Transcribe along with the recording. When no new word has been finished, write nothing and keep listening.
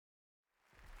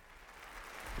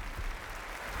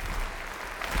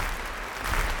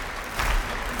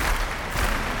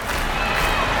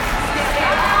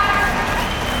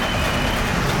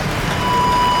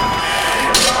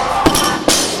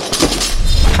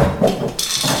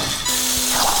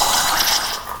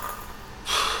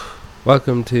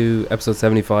Welcome to episode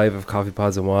 75 of Coffee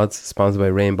Pods and Wads, sponsored by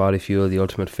Rain Body Fuel, the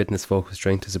ultimate fitness-focused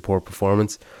drink to support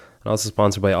performance, and also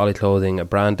sponsored by Ollie Clothing, a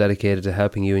brand dedicated to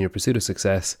helping you in your pursuit of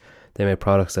success. They make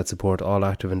products that support all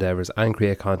active endeavours and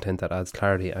create content that adds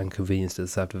clarity and convenience to the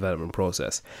self-development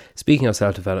process. Speaking of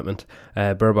self-development,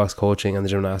 Birdbox Coaching and the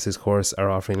Gymnastics course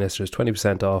are offering listeners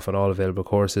 20% off on all available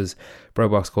courses.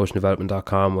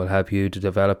 BirdboxCoachingDevelopment.com will help you to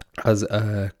develop as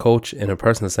a coach in a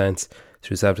personal sense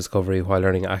through self-discovery while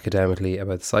learning academically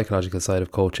about the psychological side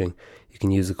of coaching. You can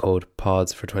use the code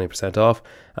PODS for 20% off,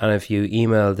 and if you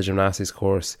email the Gymnastics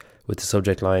course with the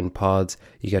subject line PODS,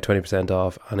 you get 20%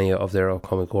 off any of their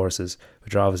upcoming courses,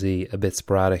 which are obviously a bit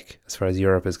sporadic as far as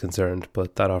Europe is concerned,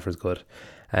 but that offer is good.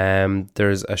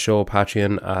 There's a show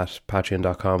Patreon at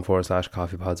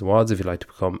patreon.com/coffeepodsandwads if you'd like to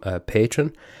become a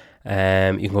patron. You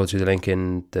can go through the link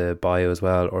in the bio as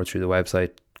well, or through the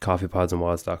website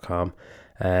coffeepodsandwads.com.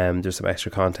 There's some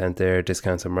extra content there,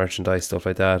 discounts on merchandise, stuff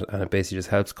like that, and it basically just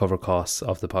helps cover costs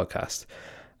of the podcast.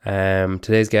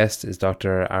 Today's guest is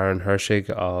Dr. Aaron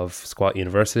Hershig of Squat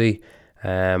University.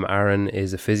 Aaron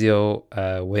is a physio,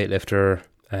 weightlifter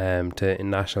to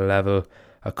national level,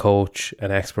 a coach, an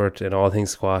expert in all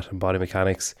things squat and body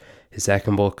mechanics. His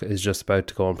second book is just about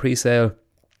to go on pre-sale,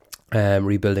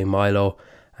 Rebuilding Milo.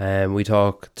 We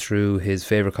talk through his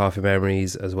favourite coffee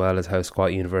memories, as well as how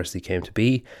Squat University came to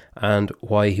be and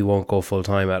why he won't go full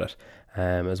time at it,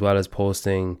 as well as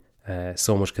posting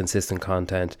so much consistent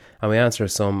content. And we answer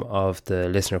some of the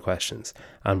listener questions,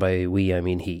 and by we I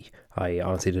mean he. I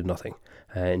honestly did nothing.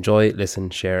 Enjoy, listen,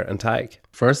 share and tag.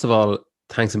 First of all,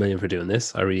 thanks a million for doing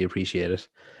this. I really appreciate it.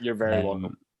 You're very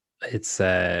welcome. I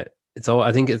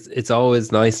think it's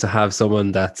always nice to have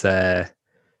someone that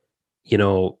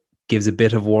gives a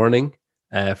bit of warning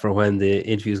for when the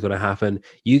interview is going to happen.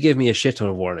 You gave me a shit ton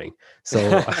of warning,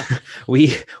 so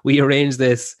we arranged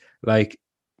this like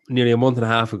nearly a month and a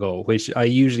half ago, which I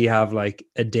usually have like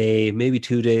a day, maybe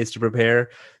 2 days to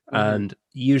prepare, and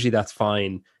usually that's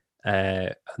fine.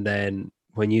 And then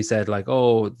when you said like,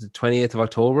 oh, the 28th of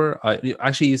October,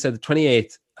 you said the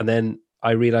 28th, and then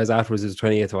I realized afterwards it was the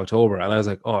 28th of October, and I was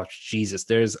like, oh Jesus,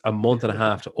 there's a month and a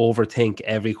half to overthink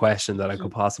every question that I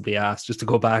could possibly ask, just to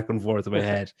go back and forth in my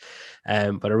head.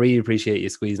 But I really appreciate you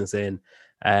squeezing us in.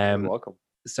 You're welcome.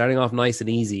 Starting off nice and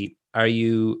easy,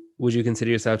 would you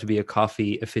consider yourself to be a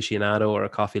coffee aficionado or a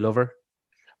coffee lover?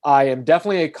 I am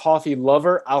definitely a coffee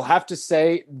lover. I'll have to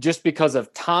say, just because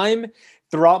of time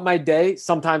throughout my day,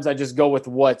 sometimes I just go with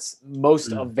what's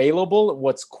most available,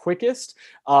 what's quickest,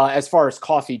 as far as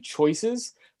coffee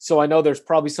choices. So I know there's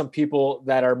probably some people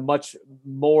that are much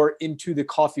more into the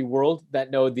coffee world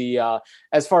that know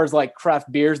as far as like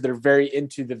craft beers, they're very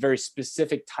into the very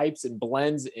specific types and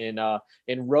blends in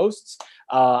roasts.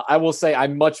 I will say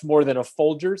I'm much more than a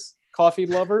Folgers coffee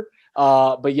lover.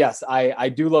 But yes, I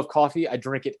do love coffee. I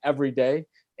drink it every day,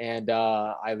 and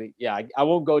I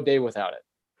won't go a day without it.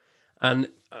 And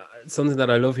something that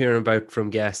I love hearing about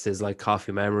from guests is like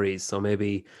coffee memories. So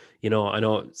maybe, I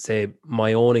know, say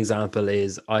my own example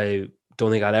is I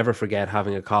don't think I'll ever forget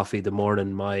having a coffee the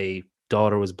morning my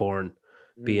daughter was born,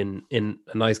 being in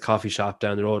a nice coffee shop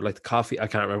down the road. Like the coffee, I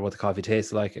can't remember what the coffee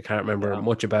tasted like. I can't remember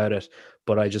much about it,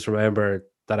 but I just remember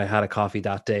that I had a coffee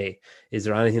that day. Is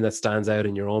there anything that stands out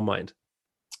in your own mind?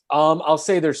 I'll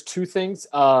say there's two things.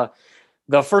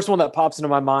 The first one that pops into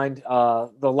my mind,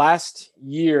 the last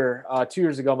year, 2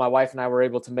 years ago, my wife and I were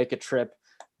able to make a trip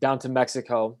down to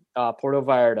Mexico, Puerto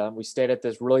Vallarta. We stayed at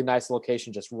this really nice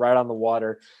location just right on the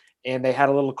water, and they had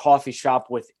a little coffee shop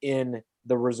within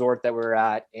the resort that we were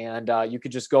at, and you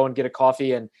could just go and get a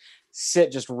coffee and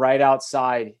sit just right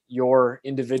outside your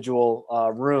individual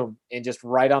room and just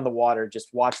right on the water,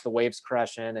 just watch the waves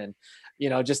crash in. And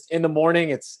just in the morning,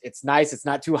 it's nice. It's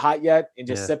not too hot yet, and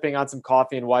just sipping on some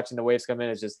coffee and watching the waves come in.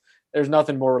 It's just, there's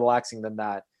nothing more relaxing than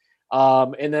that.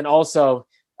 And then also,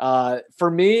 for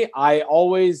me, I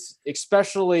always,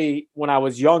 especially when I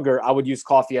was younger, I would use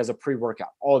coffee as a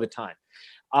pre-workout all the time.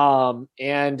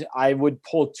 And I would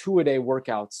pull 2-a-day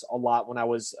workouts a lot when I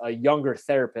was a younger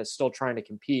therapist, still trying to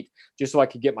compete, just so I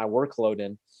could get my workload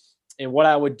in. And what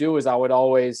I would do is I would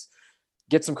always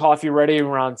get some coffee ready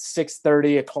around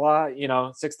 6:30 o'clock,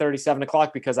 6:30, 7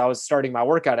 o'clock, because I was starting my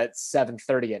workout at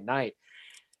 7:30 at night.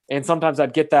 And sometimes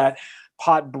I'd get that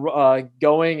pot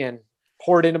going and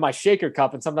pour it into my shaker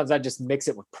cup. And sometimes I'd just mix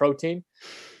it with protein.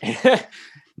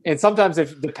 And sometimes,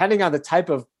 depending on the type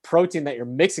of protein that you're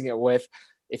mixing it with,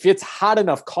 if it's hot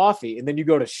enough coffee and then you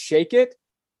go to shake it,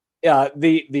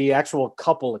 the actual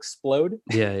cup will explode.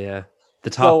 Yeah. The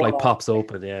top pops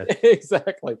open. Yeah,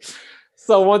 exactly.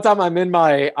 So one time I'm in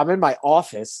my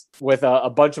office with a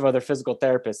bunch of other physical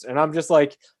therapists, and I'm just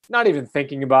like not even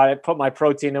thinking about it. Put my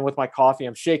protein in with my coffee.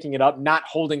 I'm shaking it up, not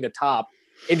holding the top,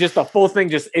 and just the full thing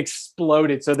just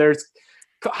exploded. So there's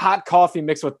hot coffee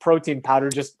mixed with protein powder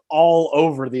just all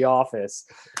over the office,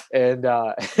 and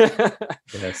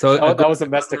Yeah. So that was a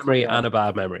mess to memory clean and up. a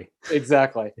bad memory.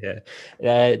 Exactly.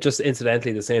 Yeah. Just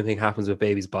incidentally, the same thing happens with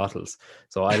babies' bottles.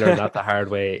 So I learned that the hard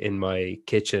way in my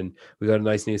kitchen. We got a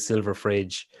nice new silver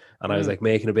fridge, and I was Mm, like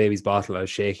making a baby's bottle. I was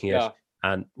shaking it yeah.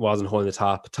 and wasn't holding the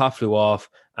top. Top flew off,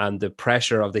 and the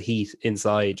pressure of the heat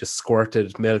inside just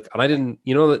squirted milk. And I didn't,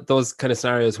 those kind of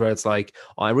scenarios where it's like,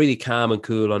 oh, I'm really calm and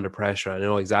cool under pressure. I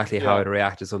know exactly how Yeah. I'd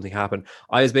react if something happened.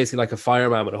 I was basically like a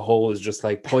fireman with a hose, just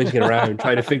like pointing it around,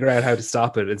 trying to figure out how to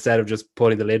stop it instead of just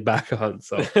putting the lid back on.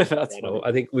 So, That's funny.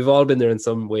 I think we've all been there in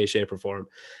some way, shape, or form.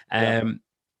 Yeah.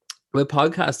 With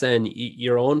podcasts, then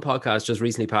your own podcast just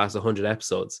recently passed 100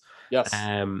 episodes. Yes.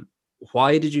 Um,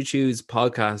 why did you choose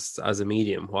podcasts as a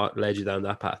medium? What led you down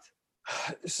that path?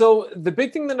 So the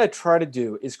big thing that I try to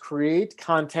do is create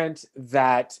content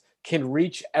that can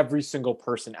reach every single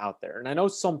person out there. And I know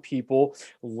some people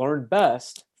learn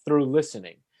best through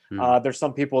listening. Hmm. There's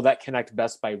some people that connect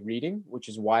best by reading, which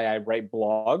is why I write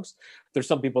blogs. There's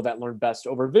some people that learn best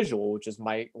over visual, which is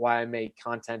why I make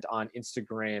content on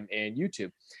Instagram and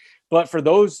YouTube. But for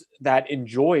those that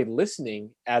enjoy listening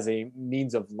as a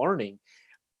means of learning,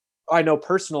 I know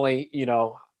personally,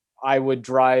 I would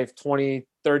drive 20,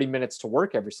 30 minutes to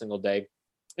work every single day.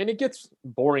 And it gets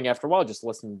boring after a while just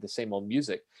listening to the same old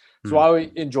music. So Hmm. I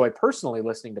would enjoy personally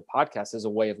listening to podcasts as a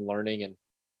way of learning and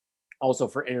also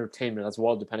for entertainment as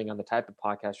well, depending on the type of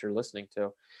podcast you're listening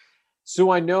to.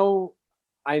 So I know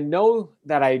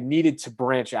that I needed to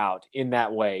branch out in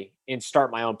that way and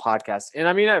start my own podcast. And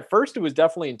I mean, at first it was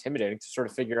definitely intimidating to sort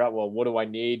of figure out, well, what do I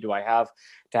need? Do I have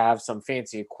to have some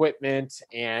fancy equipment?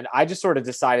 And I just sort of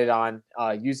decided on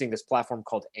using this platform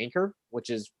called Anchor, which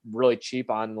is really cheap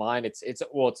online. It's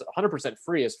 100%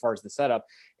 free as far as the setup.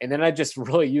 And then I just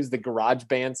really use the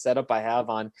GarageBand setup I have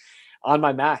on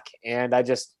my Mac, and I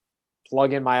just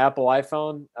plug in my Apple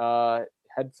iPhone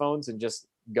headphones and just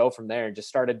go from there, and just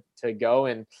started to go.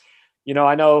 And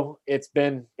I know it's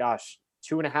been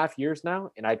 2.5 years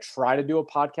now, and I try to do a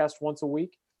podcast once a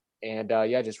week. And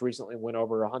just recently went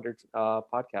over 100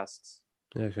 podcasts.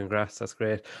 Yeah, congrats. That's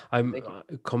great. I'm Thank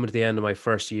you. coming to the end of my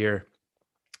first year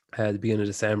at the beginning of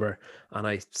December, and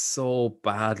I so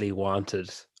badly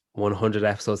wanted 100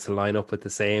 episodes to line up with the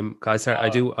same. Guys, I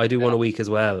do one Yeah. a week as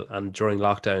well, and during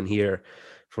lockdown here,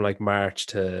 from like March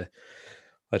to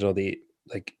I don't know the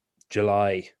like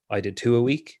July, I did two a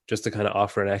week just to kind of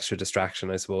offer an extra distraction,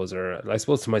 I suppose, or I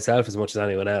suppose to myself as much as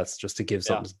anyone else, just to give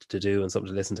Yeah. something to do and something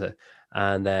to listen to.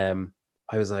 And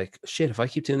I was like, shit, if I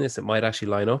keep doing this, it might actually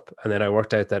line up. And then I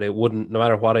worked out that it wouldn't, no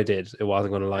matter what I did, it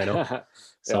wasn't going to line up. Yeah.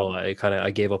 So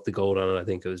I gave up the goal on it. I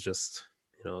think it was just,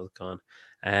 gone.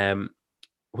 Um,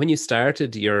 when you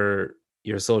started your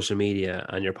social media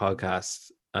and your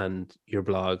podcast and your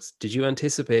blogs, did you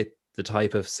anticipate the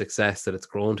type of success that it's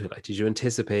grown to? Like, did you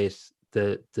anticipate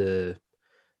the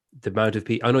amount of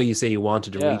people? I know you say you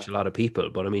wanted to Yeah. reach a lot of people,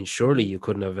 but I mean, surely Mhm. you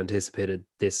couldn't have anticipated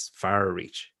this far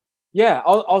reach. Yeah,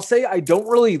 I'll say I don't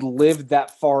really live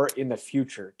that far in the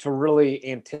future to really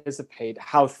anticipate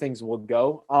how things will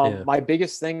go. Yeah. My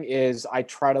biggest thing is I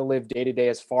try to live day to day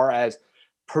as far as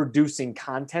producing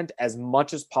content as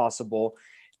much as possible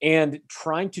and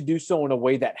trying to do so in a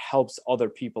way that helps other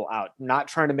people out, not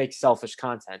trying to make selfish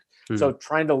content. Hmm. So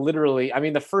trying to literally, I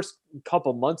mean, the first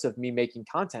couple months of me making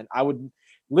content, I would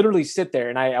literally sit there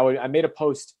and I made a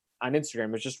post on Instagram.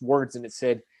 It was just words and it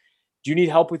said, "Do you need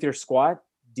help with your squat?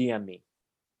 DM me."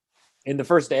 In the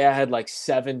first day, I had like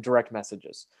 7 direct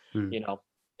messages, Hmm. you know,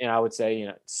 and I would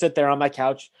say, sit there on my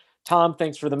couch. "Tom,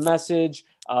 thanks for the message.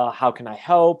 How can I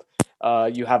help?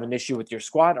 You have an issue with your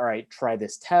squat. All right, try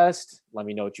this test. Let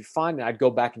me know what you find." And I'd go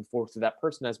back and forth with that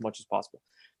person as much as possible.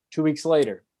 2 weeks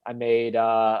later, I made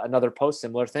another post,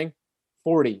 similar thing,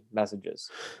 40 messages.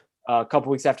 A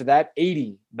couple weeks after that,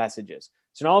 80 messages.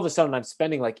 So now all of a sudden, I'm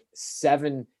spending like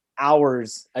 7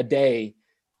 hours a day,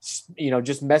 just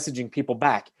messaging people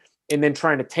back, and then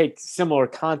trying to take similar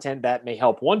content that may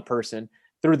help one person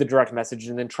through the direct message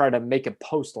and then try to make a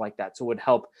post like that so it would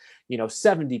help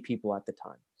 70 people at the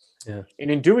time. Yeah. And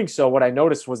in doing so, what I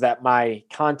noticed was that my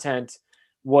content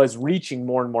was reaching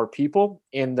more and more people,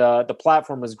 and the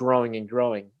platform was growing and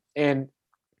growing. And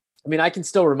I mean, I can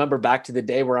still remember back to the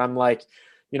day where I'm like,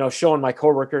 showing my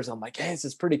coworkers, I'm like, "Hey, this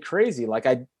is pretty crazy. Like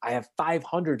I have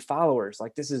 500 followers.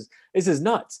 Like this is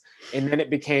nuts." And then it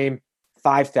became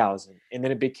 5,000, and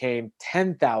then it became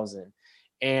 10,000.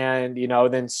 and,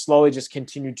 then slowly just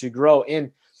continued to grow.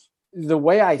 And the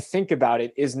way I think about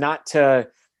it is not to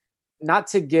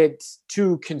get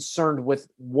too concerned with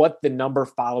what the number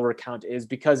follower count is,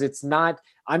 because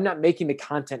I'm not making the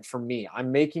content for me.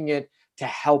 I'm making it to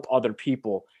help other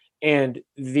people. And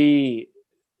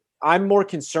I'm more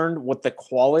concerned with the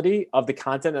quality of the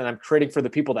content that I'm creating for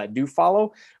the people that do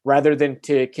follow, rather than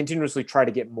to continuously try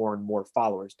to get more and more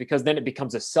followers, because then it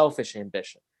becomes a selfish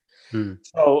ambition.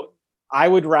 So I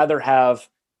would rather have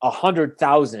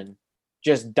 100,000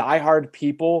 just diehard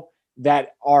people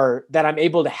that I'm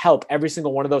able to help every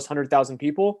single one of those 100,000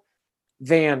 people,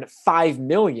 than 5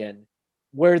 million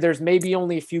where there's maybe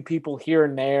only a few people here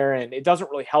and there, and it doesn't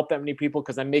really help that many people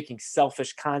because I'm making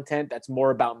selfish content that's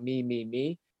more about me, me,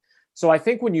 me. So I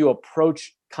think when you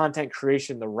approach content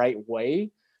creation the right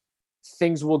way,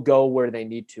 things will go where they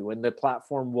need to, and the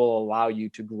platform will allow you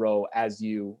to grow as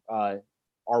you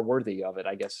are worthy of it,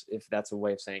 I guess, if that's a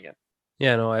way of saying it.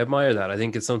 Yeah, no, I admire that. I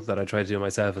think it's something that I try to do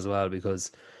myself as well,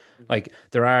 because like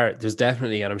there's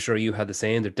definitely, and I'm sure you had the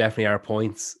same, there definitely are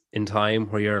points in time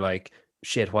where you're like,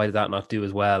 shit, why did that not do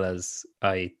as well as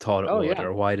I thought it Oh would? yeah.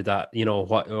 Or why did that,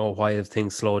 why have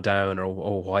things slowed down?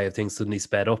 Or why have things suddenly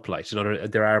sped up? Like,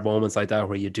 there are moments like that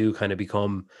where you do kind of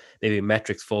become maybe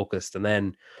metrics focused. And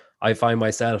then I find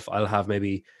myself, I'll have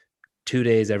maybe 2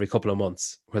 days every couple of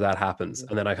months where that happens.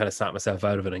 And then I kind of snap myself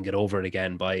out of it and get over it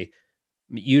again by,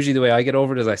 usually the way I get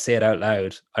over it is I say it out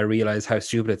loud. I realize how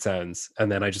stupid it sounds,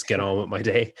 and then I just get on with my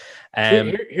day.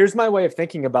 Here's my way of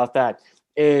thinking about that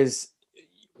is,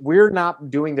 we're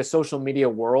not doing the social media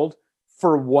world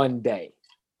for one day,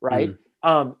 right?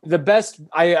 The best,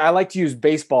 I like to use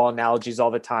baseball analogies all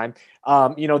the time.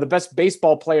 The best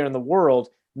baseball player in the world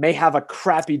may have a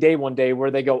crappy day one day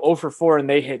where they go 0 for 4 and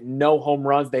they hit no home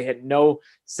runs, they hit no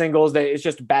singles. It's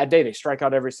just a bad day. They strike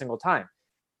out every single time,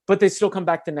 but they still come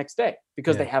back the next day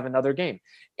because they have another game.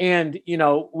 And,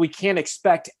 we can't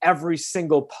expect every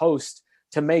single post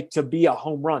to be a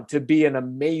home run, to be an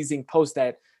amazing post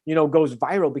that, goes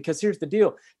viral, because here's the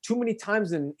deal. Too many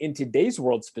times in today's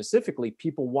world, specifically,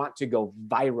 people want to go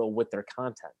viral with their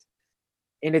content.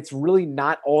 And it's really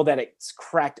not all that it's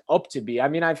cracked up to be. I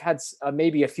mean, I've had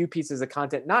maybe a few pieces of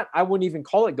content, I wouldn't even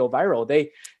call it go viral.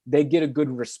 They get a good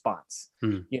response,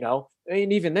 and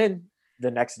even then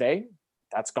the next day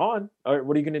that's gone. All right,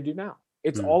 what are you going to do now?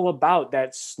 It's all about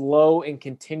that slow and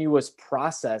continuous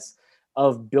process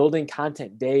of building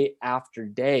content day after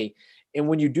day. And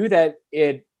when you do that,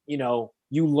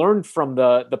 you learn from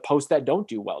the posts that don't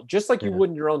do well, just like you would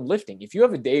in your own lifting. If you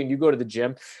have a day and you go to the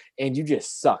gym and you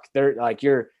just suck, they're like,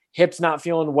 your hips not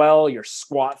feeling well, your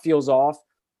squat feels off,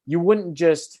 you wouldn't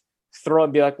just throw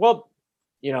and be like, well,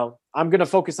 I'm going to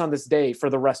focus on this day for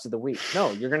the rest of the week.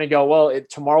 No, you're going to go, well,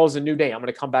 tomorrow's a new day. I'm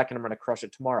going to come back and I'm going to crush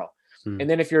it tomorrow. And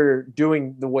then if you're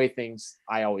doing the way things,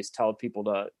 I always tell people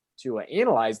to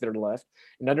analyze their lift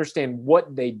and understand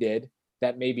what they did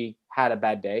that maybe had a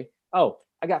bad day. Oh,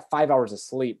 I got 5 hours of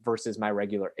sleep versus my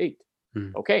regular 8.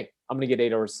 Okay, I'm going to get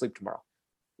 8 hours of sleep tomorrow.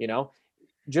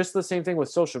 Just the same thing with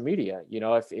social media.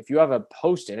 If you have a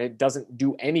post and it doesn't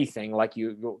do anything like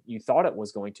you thought it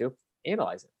was going to,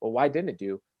 analyze it. Well, why didn't it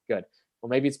do good?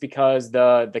 Well, maybe it's because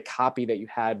the copy that you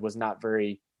had was not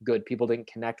very good. People didn't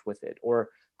connect with it, or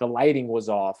the lighting was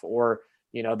off, or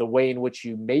the way in which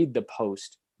you made the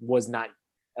post was not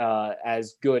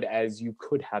as good as you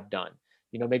could have done.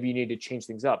 Maybe you need to change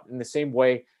things up. In the same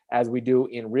way as we do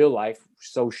in real life,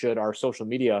 so should our social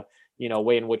media,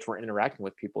 way in which we're interacting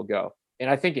with people go. And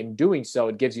I think in doing so,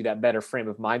 it gives you that better frame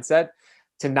of mindset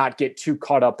to not get too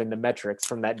caught up in the metrics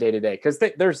from that day to day. Because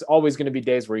there's always going to be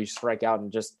days where you strike out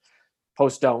and just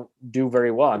posts don't do very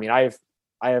well. I mean, I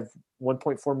have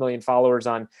 1.4 million followers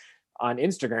on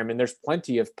Instagram, and there's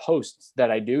plenty of posts that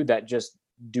I do that just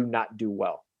do not do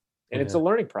well. And it's a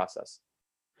learning process.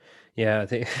 Yeah, I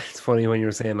think it's funny when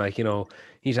you're saying, like, you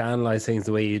need to analyze things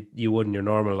the way you would in your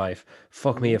normal life.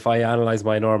 Fuck me, if I analyze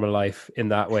my normal life in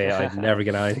that way, I'd never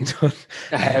get anything done.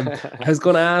 I was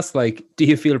going to ask, like, do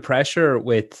you feel pressure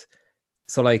with,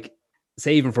 so like,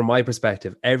 say even from my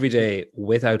perspective, every day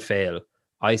without fail,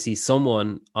 I see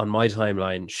someone on my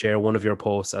timeline share one of your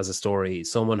posts as a story.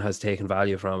 Someone has taken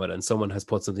value from it and someone has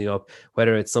put something up,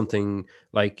 whether it's something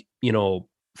like,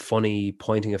 funny,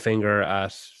 pointing a finger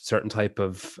at certain type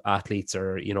of athletes,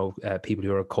 or people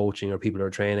who are coaching or people who are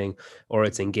training, or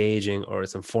it's engaging or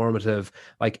it's informative.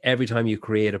 Like, every time you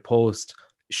create a post,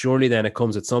 surely then it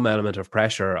comes with some element of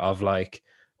pressure of like,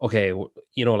 okay,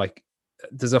 like,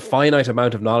 there's a finite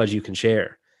amount of knowledge you can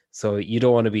share, so you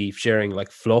don't want to be sharing like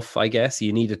fluff. I guess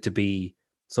you need it to be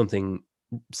something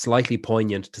slightly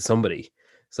poignant to somebody.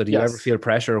 So do you ever feel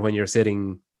pressure when you're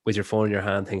sitting with your phone in your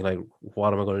hand thinking like,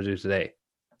 what am I going to do today?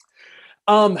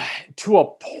 To a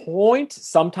point,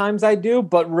 sometimes I do,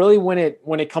 but really when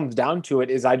it comes down to it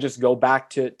is I just go back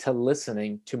to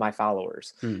listening to my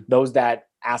followers, those that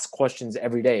ask questions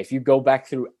every day. If you go back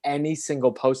through any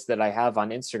single post that I have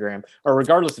on Instagram, or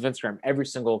regardless of Instagram, every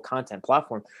single content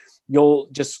platform, you'll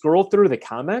just scroll through the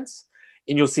comments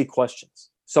and you'll see questions.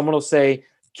 Someone will say,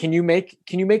 can you make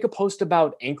a post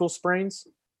about ankle sprains?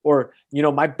 Or,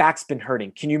 my back's been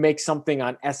hurting. Can you make something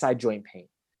on SI joint pain?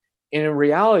 And in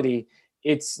reality,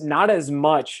 it's not as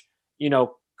much,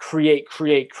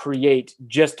 create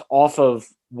just off of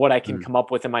what I can come up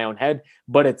with in my own head,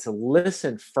 but it's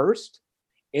listen first.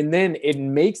 And then it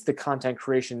makes the content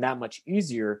creation that much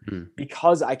easier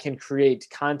because I can create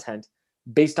content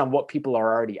based on what people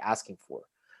are already asking for.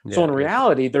 Yeah, so in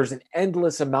reality, there's an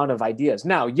endless amount of ideas.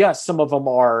 Now, yes, some of them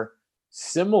are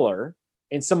similar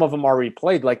and some of them are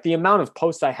replayed. Like the amount of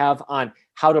posts I have on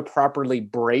how to properly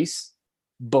brace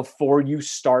before you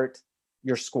start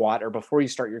your squat or before you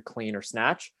start your clean or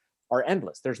snatch are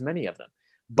endless. There's many of them.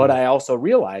 But I also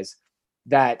realize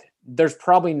that there's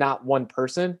probably not one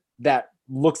person that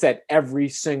looks at every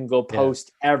single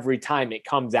post every time it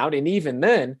comes out. And even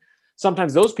then,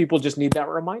 sometimes those people just need that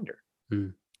reminder.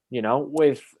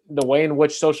 With the way in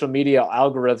which social media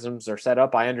algorithms are set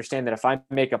up, I understand that if I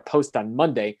make a post on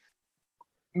Monday,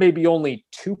 maybe only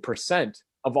 2%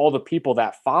 of all the people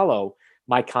that follow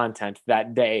my content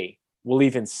that day will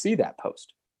even see that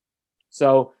post.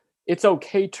 So it's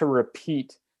okay to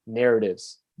repeat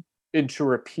narratives and to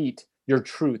repeat your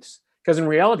truths, because in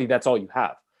reality, that's all you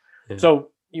have. Yeah.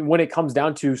 So when it comes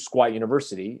down to Squat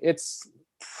University, it's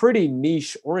pretty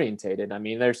niche orientated. I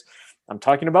mean, I'm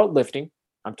talking about lifting.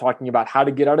 I'm talking about how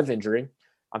to get out of injury.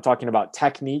 I'm talking about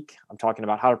technique. I'm talking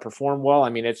about how to perform well. I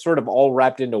mean, it's sort of all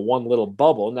wrapped into one little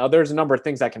bubble. Now, there's a number of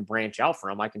things I can branch out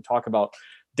from. I can talk about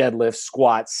deadlift,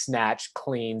 squats, snatch,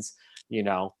 cleans.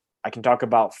 I can talk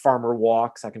about farmer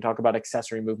walks. I can talk about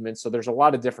accessory movements. So there's a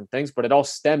lot of different things, but it all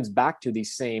stems back to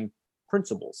these same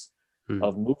principles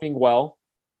of moving well,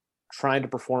 trying to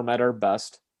perform at our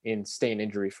best, and staying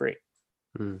injury free.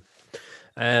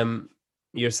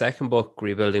 Your second book,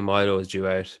 Rebuilding Milo, is due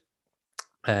out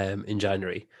in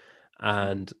January,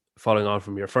 and following on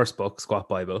from your first book, Squat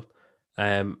Bible,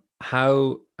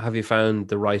 how have you found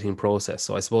the writing process?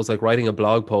 So I suppose like writing a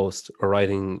blog post or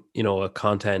writing, a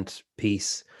content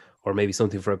piece or maybe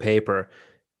something for a paper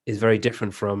is very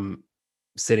different from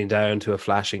sitting down to a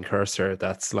flashing cursor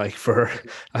that's like for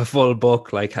a full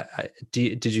book. Like,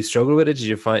 did you struggle with it? Did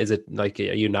you find, is it like, are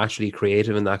you naturally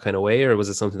creative in that kind of way, or was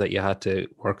it something that you had to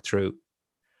work through?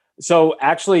 So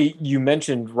actually, you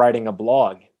mentioned writing a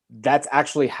blog. That's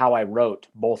actually how I wrote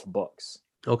both books.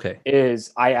 Okay.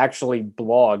 Is I actually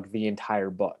blog the entire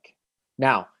book.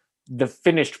 Now, the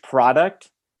finished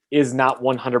product is not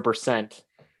 100%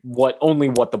 what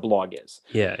the blog is.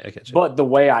 Yeah, I get you. But the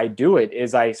way I do it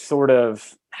is I sort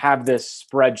of have this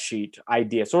spreadsheet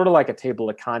idea, sort of like a table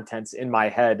of contents in my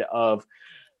head of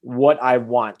what I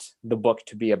want the book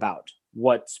to be about,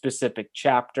 what specific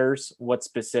chapters, what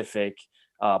specific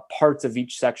parts of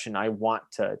each section I want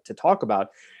to talk about.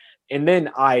 And then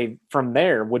I, from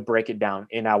there, would break it down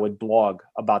and I would blog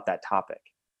about that topic.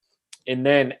 And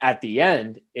then at the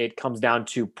end, it comes down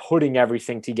to putting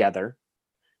everything together.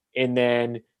 And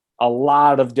then a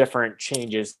lot of different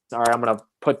changes. All right, I'm going to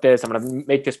put this, I'm going to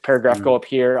make this paragraph go up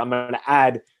here. I'm going to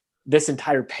add this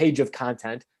entire page of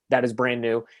content that is brand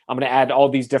new. I'm going to add all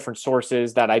these different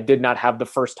sources that I did not have the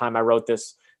first time I wrote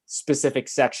this specific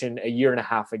section a year and a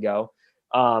half ago.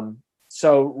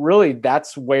 So really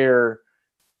that's where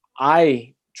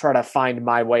I try to find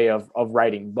my way of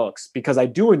writing books, because I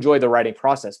do enjoy the writing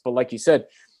process. But like you said,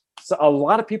 so a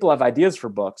lot of people have ideas for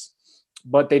books,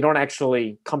 but they don't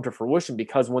actually come to fruition,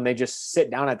 because when they just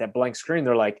sit down at that blank screen,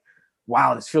 they're like,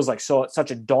 wow, this feels like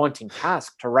such a daunting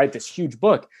task to write this huge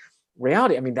book.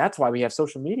 Reality, I mean, that's why we have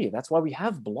social media. That's why we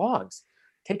have blogs.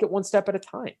 Take it one step at a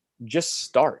time. Just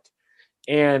start.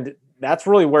 And that's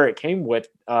really where it came with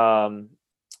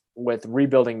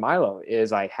Rebuilding Milo.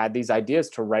 Is I had these ideas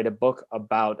to write a book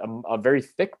about a very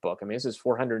thick book. I mean, this is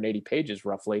 480 pages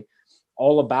roughly,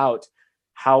 all about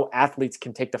how athletes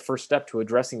can take the first step to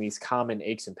addressing these common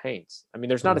aches and pains. I mean,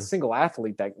 there's not a single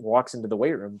athlete that walks into the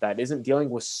weight room that isn't dealing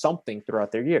with something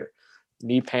throughout their year.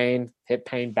 Knee pain, hip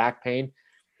pain, back pain.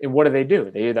 And what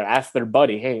do? They either ask their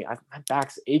buddy, hey, my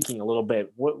back's aching a little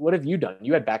bit. What have you done?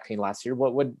 You had back pain last year.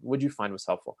 What would you find was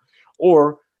helpful?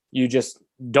 Or you just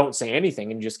don't say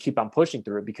anything and just keep on pushing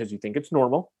through it because you think it's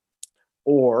normal.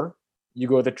 Or you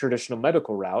go the traditional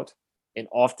medical route. And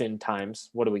oftentimes,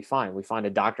 what do? We find a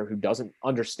doctor who doesn't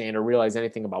understand or realize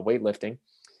anything about weightlifting.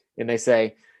 And they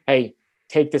say, hey,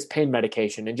 take this pain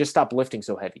medication and just stop lifting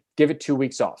so heavy. Give it 2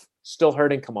 weeks off. Still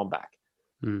hurting, come on back.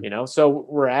 So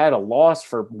we're at a loss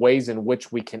for ways in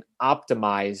which we can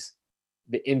optimize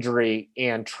the injury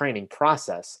and training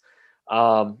process.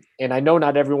 And I know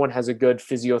not everyone has a good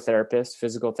physical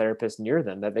therapist near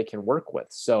them that they can work with.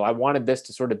 So I wanted this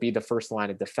to sort of be the first line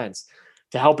of defense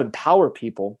to help empower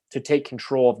people to take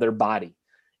control of their body.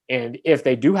 And if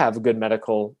they do have good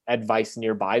medical advice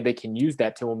nearby, they can use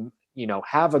that to,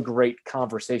 have a great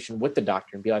conversation with the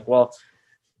doctor and be like, well,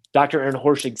 Dr. Aaron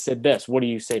Horschig said this. What do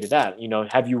you say to that?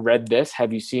 Have you read this?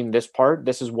 Have you seen this part?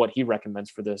 This is what he recommends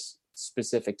for this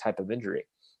specific type of injury.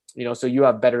 So you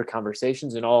have better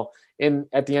conversations and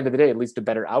at the end of the day, it leads to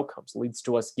better outcomes, leads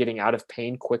to us getting out of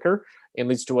pain quicker, and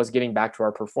leads to us getting back to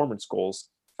our performance goals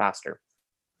faster.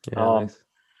 Yeah, nice.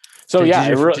 So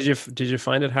did you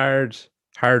find it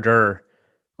harder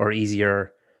or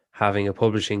easier having a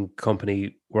publishing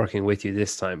company working with you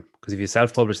this time? Because if you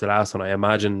self-published the last one, I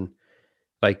imagine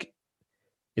I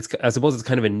suppose it's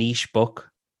kind of a niche book.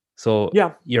 So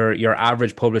yeah, your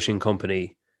average publishing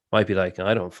company might be like,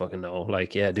 I don't fucking know.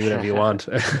 Like, yeah, do whatever you want.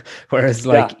 Whereas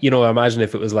imagine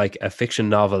if it was like a fiction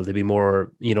novel, there'd be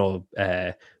more,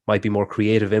 might be more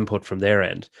creative input from their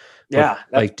end.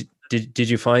 But, did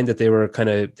you find that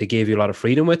they gave you a lot of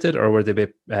freedom with it, or were they a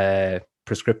bit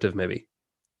prescriptive maybe?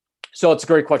 So it's a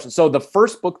great question. So the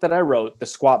first book that I wrote, the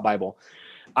Squat Bible,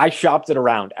 I shopped it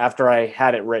around after I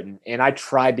had it written, and I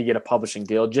tried to get a publishing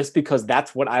deal just because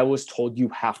that's what I was told you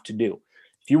have to do.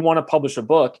 If you want to publish a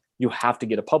book, you have to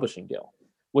get a publishing deal,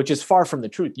 which is far from the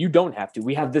truth. You don't have to.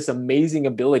 We have this amazing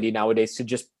ability nowadays to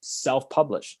just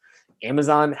self-publish.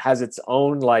 Amazon has its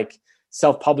own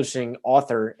self-publishing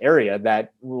author area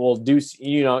that will do,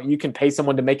 you can pay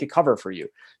someone to make a cover for you.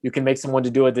 You can make someone to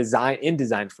do a design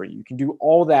for you. You can do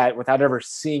all that without ever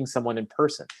seeing someone in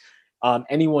person.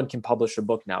 Anyone can publish a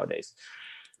book nowadays.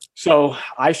 So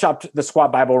I shopped the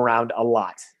Squat Bible around a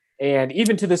lot, and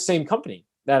even to the same company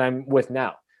that I'm with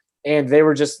now. And they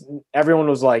were everyone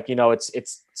was like,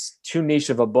 it's too niche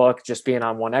of a book, just being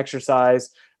on one exercise.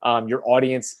 Your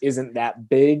audience isn't that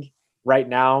big right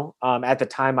now. At the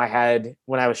time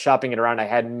when I was shopping it around, I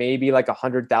had maybe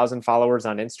 100,000 followers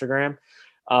on Instagram,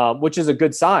 which is a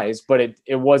good size, but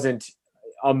it wasn't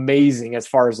amazing as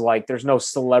far as there's no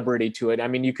celebrity to it. I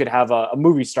mean, you could have a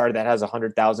movie star that has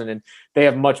 100,000 and they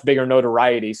have much bigger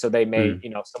notoriety. So they may,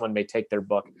 someone may take their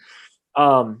book.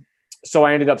 So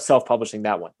I ended up self-publishing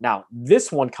that one. Now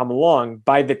this one come along,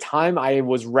 by the time I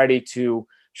was ready to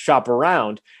shop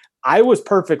around, I was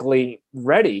perfectly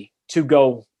ready to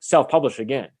go self-publish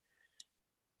again.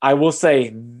 I will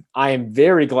say I am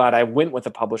very glad I went with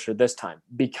a publisher this time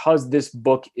because this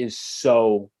book is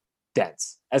so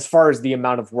dense as far as the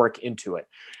amount of work into it.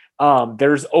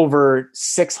 There's over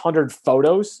 600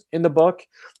 photos in the book.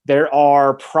 There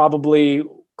are probably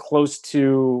close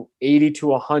to 80 to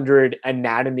 100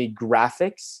 anatomy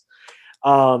graphics.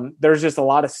 There's just a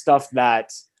lot of stuff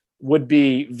that would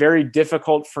be very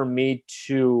difficult for me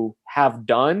to have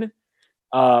done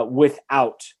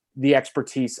without the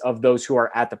expertise of those who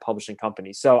are at the publishing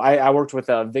company. So I worked with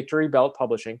Victory Belt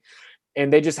Publishing,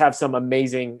 and they just have some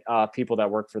amazing people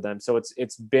that work for them. So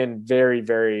it's been very,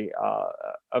 very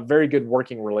a very good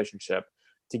working relationship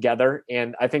together.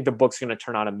 And I think the book's going to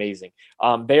turn out amazing.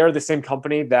 They are the same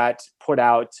company that put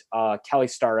out Kelly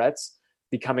Starrett's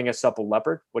Becoming a Supple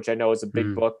Leopard, which I know is a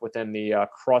big book within the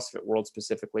CrossFit world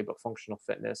specifically, but functional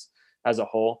fitness as a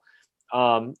whole.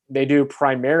 They do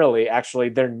primarily, actually,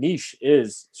 their niche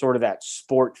is sort of that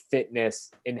sport,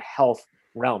 fitness, and health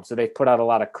realm. So they've put out a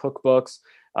lot of cookbooks,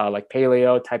 like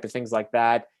paleo type of things like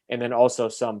that. And then also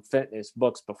some fitness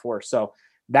books before. So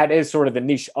that is sort of the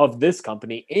niche of this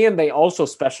company. And they also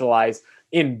specialize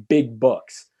in big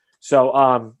books. So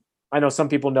I know some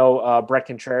people know Brett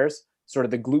Contreras, sort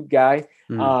of the glute guy.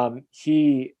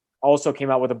 He also came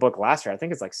out with a book last year. I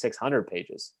think it's 600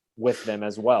 pages with them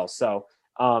as well. So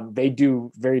they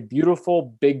do very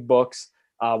beautiful, big books,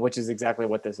 which is exactly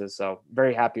what this is. So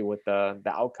very happy with the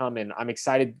outcome, and I'm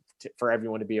excited for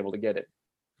everyone to be able to get it.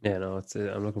 Yeah, no,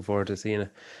 I'm looking forward to seeing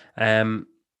it.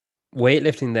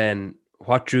 Weightlifting then,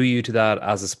 what drew you to that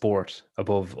as a sport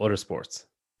above other sports?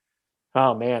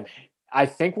 Oh man, I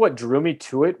think what drew me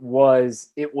to it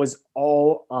was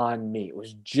all on me. It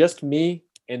was just me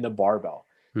and the barbell.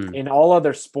 In all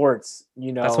other sports,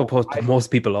 that's what put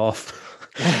most people off.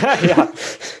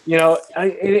 Yeah.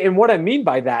 And what I mean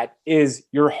by that is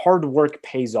your hard work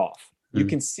pays off. You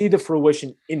can see the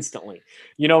fruition instantly.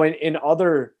 In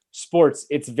other sports,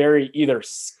 it's very either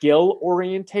skill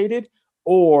orientated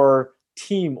or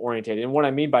team orientated. And what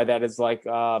I mean by that is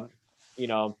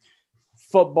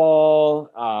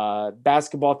football,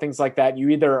 basketball, things like that, you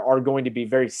either are going to be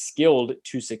very skilled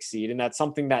to succeed, and that's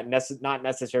something that not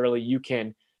necessarily you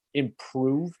can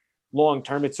improve long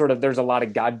term. It's sort of, there's a lot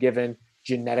of God-given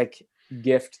genetic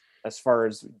gift as far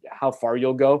as how far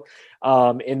you'll go.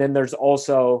 And then there's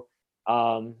also,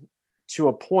 to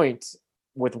a point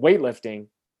with weightlifting,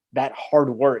 that hard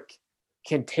work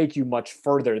can take you much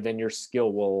further than your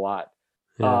skill will allot.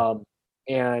 Yeah.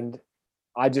 And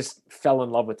I just fell in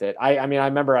love with it. I mean, I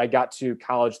remember I got to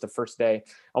college the first day.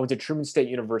 I went to Truman State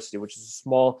University, which is a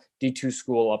small D2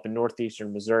 school up in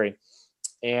northeastern Missouri.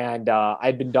 And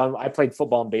I played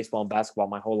football and baseball and basketball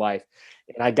my whole life.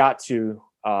 And I got to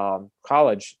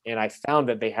college and I found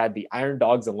that they had the Iron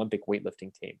Dogs Olympic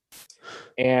weightlifting team.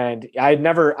 And I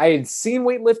had seen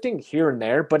weightlifting here and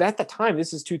there, but at the time,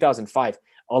 this is 2005,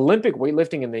 Olympic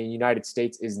weightlifting in the United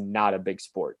States is not a big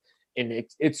sport. And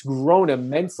it's grown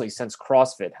immensely since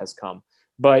CrossFit has come.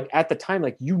 But at the time,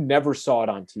 like, you never saw it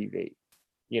on TV,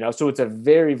 so it's a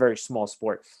very, very small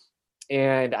sport.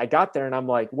 And I got there and I'm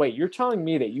like, wait, you're telling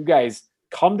me that you guys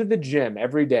come to the gym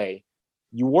every day,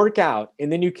 you work out, and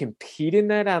then you compete in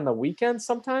that on the weekends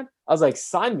sometime? I was like,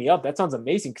 sign me up. That sounds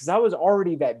amazing. Because I was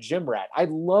already that gym rat. I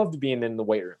loved being in the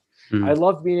weight room. I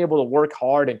loved being able to work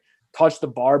hard and touch the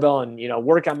barbell and,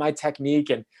 work on my technique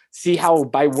and see how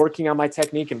by working on my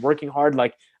technique and working hard,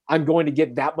 like, I'm going to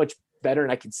get that much better.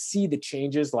 And I could see the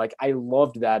changes. Like, I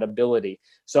loved that ability.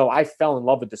 So I fell in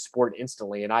love with the sport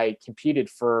instantly. And I competed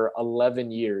for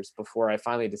 11 years before I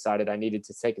finally decided I needed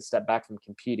to take a step back from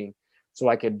competing so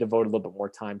I could devote a little bit more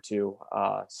time to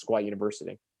Squat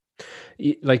University.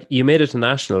 You made it to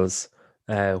nationals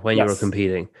when you were Yes.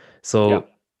 competing. So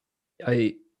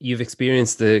you've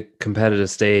experienced the competitive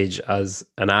stage as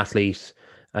an athlete.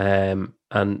 And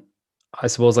I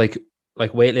suppose like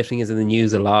weightlifting is in the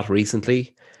news a lot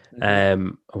recently.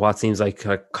 What seems like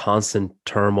a constant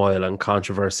turmoil and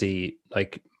controversy,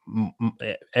 like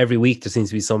every week there seems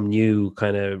to be some new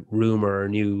kind of rumor,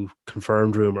 new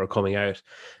confirmed rumor coming out.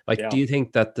 Do you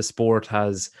think that the sport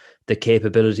has the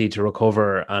capability to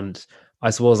recover and,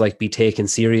 I suppose, like, be taken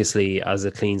seriously as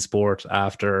a clean sport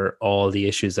after all the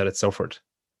issues that it suffered?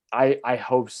 I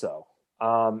hope so.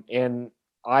 And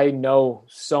I know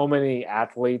so many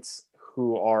athletes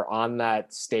who are on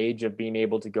that stage of being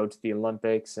able to go to the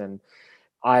Olympics, and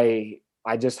I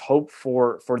just hope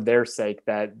for their sake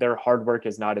that their hard work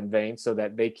is not in vain, so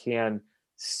that they can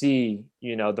see,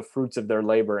 the fruits of their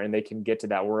labor and they can get to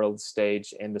that world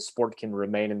stage and the sport can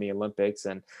remain in the Olympics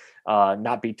and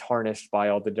not be tarnished by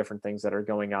all the different things that are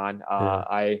going on.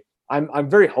 I'm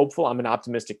very hopeful. I'm an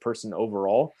optimistic person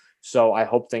overall, so I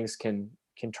hope things can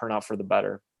turn out for the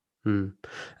better.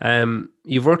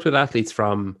 You've worked with athletes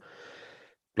from,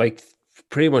 like,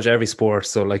 pretty much every sport.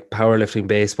 So, like, powerlifting,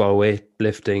 baseball,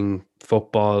 weightlifting,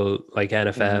 football, like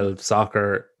NFL,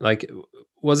 soccer. Like,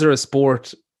 was there a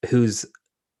sport whose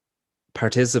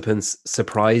participants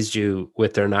surprised you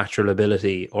with their natural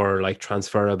ability or like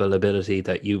transferable ability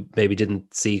that you maybe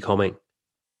didn't see coming?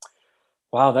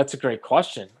 Wow, that's a great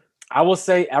question. I will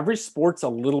say every sport's a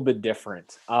little bit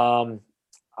different.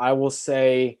 I will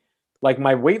say, like,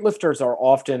 my weightlifters are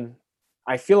often,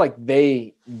 I feel like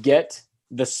they get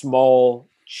the small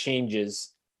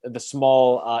changes, the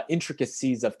small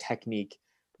intricacies of technique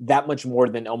that much more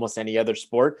than almost any other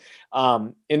sport.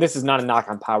 And this is not a knock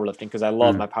on powerlifting, because I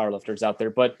love my powerlifters out there,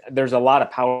 but there's a lot of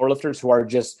powerlifters who are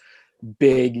just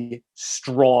big,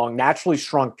 strong, naturally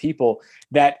strong people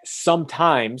that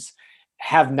sometimes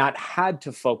have not had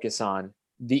to focus on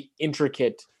the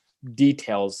intricate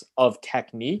details of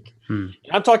technique. And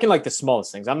I'm talking like the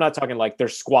smallest things. I'm not talking like their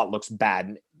squat looks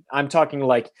bad. I'm talking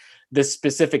like the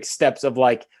specific steps of,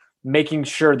 like, making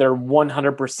sure they're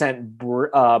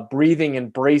 100% breathing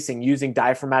and bracing, using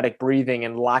diaphragmatic breathing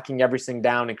and locking everything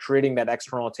down and creating that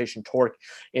external rotation torque,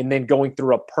 and then going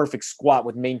through a perfect squat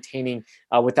with maintaining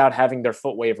without having their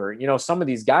foot waver. Some of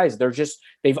these guys,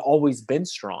 they've always been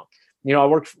strong. I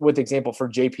worked with example for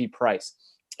JP Price,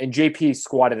 and JP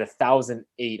squatted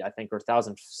 1,008, I think, or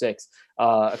 1,006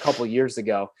 a couple of years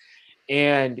ago.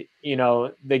 And,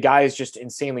 the guy is just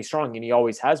insanely strong, and he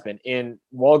always has been. And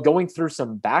while going through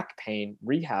some back pain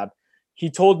rehab, he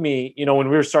told me, when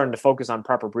we were starting to focus on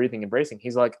proper breathing and bracing,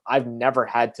 he's like, I've never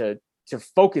had to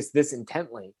focus this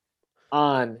intently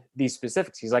on these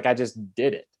specifics. He's like, I just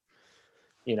did it,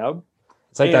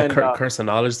 It's like that curse of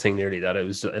knowledge thing nearly, that it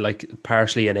was like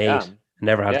partially innate,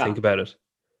 never had to think about it.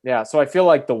 Yeah. So I feel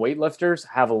like the weightlifters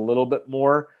have a little bit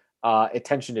more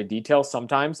attention to detail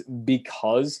sometimes,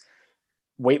 because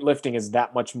weightlifting is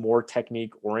that much more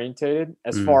technique orientated.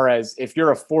 As far as if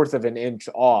you're a fourth of an inch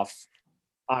off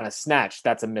on a snatch,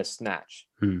 that's a missed snatch.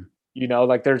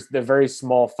 Like there's the very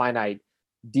small finite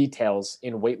details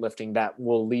in weightlifting that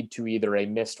will lead to either a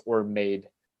missed or made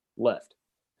lift.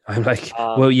 I'm like,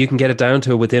 well, you can get it down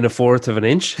to within a fourth of an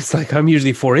inch. It's like I'm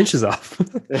usually 4 inches off.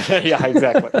 Yeah,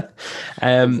 exactly.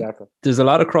 Exactly. There's a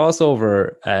lot of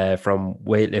crossover from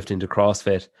weightlifting to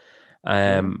CrossFit.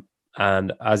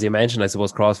 And as you mentioned, I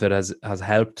suppose CrossFit has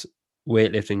helped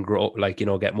weightlifting grow, like,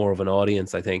 get more of an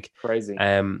audience, I think. Crazy.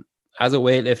 As a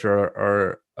weightlifter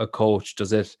or a coach,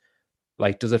 does it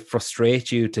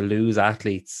frustrate you to lose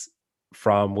athletes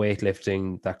from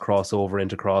weightlifting that cross over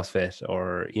into CrossFit,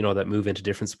 or that move into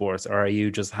different sports? Or are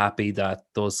you just happy that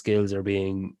those skills are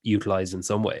being utilized in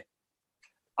some way?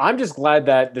 I'm just glad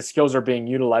that the skills are being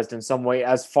utilized in some way,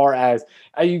 as far as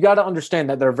you got to understand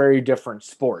that they're very different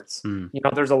sports.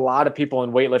 There's a lot of people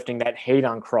in weightlifting that hate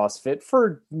on CrossFit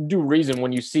for due reason.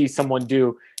 When you see someone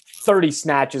do 30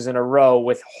 snatches in a row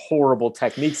with horrible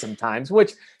techniques sometimes,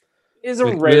 which is a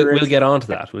rare. We'll get on to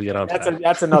that.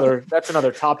 That's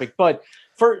another topic. But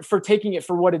for taking it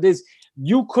for what it is,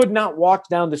 you could not walk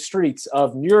down the streets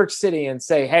of New York City and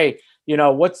say, hey,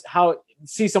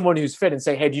 see someone who's fit and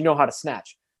say, hey, do you know how to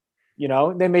snatch?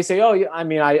 They may say, oh, I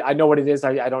mean, I know what it is.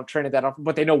 I don't train it that often,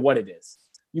 but they know what it is.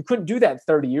 You couldn't do that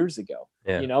 30 years ago.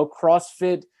 Yeah.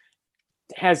 CrossFit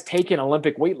has taken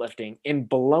Olympic weightlifting and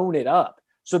blown it up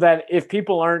so that if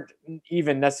people aren't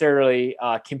even necessarily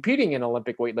competing in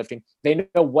Olympic weightlifting, they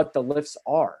know what the lifts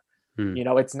are.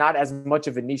 It's not as much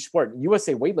of a niche sport.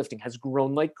 USA weightlifting has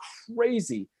grown like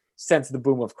crazy since the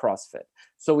boom of CrossFit.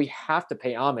 So we have to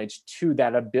pay homage to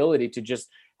that ability to just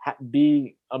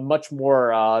be a much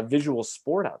more visual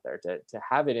sport out there, to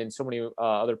have it in so many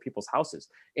other people's houses,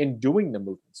 in doing the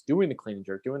movements, doing the clean and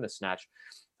jerk, doing the snatch.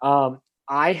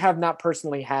 I have not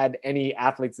personally had any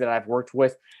athletes that I've worked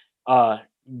with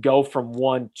go from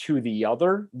one to the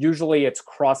other. Usually it's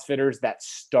CrossFitters that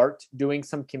start doing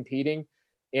some competing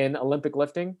in Olympic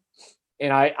lifting.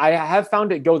 And I have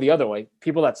found it go the other way.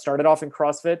 People that started off in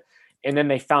CrossFit and then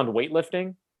they found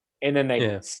weightlifting and then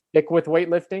they stick with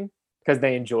weightlifting because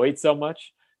they enjoy it so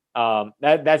much.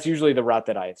 That's usually the route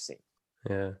that I have seen.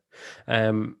 Yeah.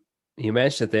 You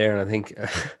mentioned it there, and I think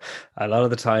a lot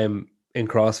of the time in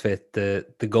CrossFit,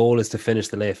 the goal is to finish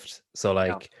the lift. So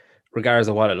regardless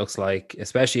of what it looks like,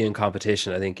 especially in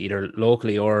competition, I think either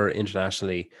locally or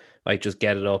internationally, just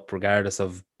get it up regardless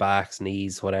of backs,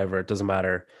 knees, whatever, it doesn't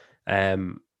matter.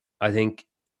 I think,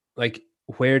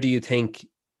 where do you think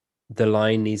the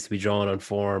line needs to be drawn on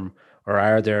form, or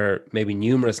are there maybe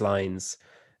numerous lines?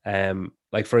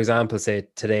 For example, say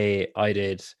today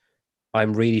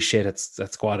I'm really shit at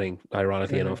squatting,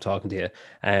 ironically enough, talking to you.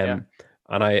 And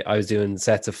I was doing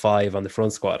sets of 5 on the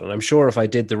front squat. And I'm sure if I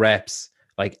did the reps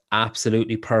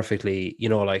absolutely perfectly,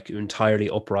 entirely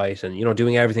upright and,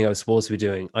 doing everything I was supposed to be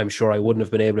doing, I'm sure I wouldn't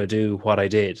have been able to do what I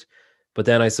did. But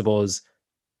then I suppose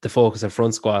the focus of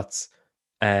front squats,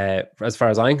 as far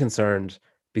as I'm concerned,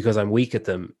 because I'm weak at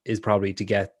them, is probably to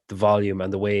get the volume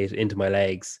and the weight into my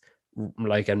legs,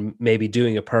 and maybe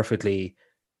doing it perfectly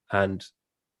and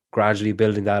gradually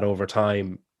building that over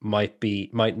time might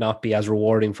not be as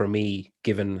rewarding for me,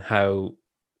 given how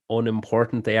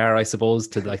unimportant they are, I suppose,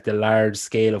 to the large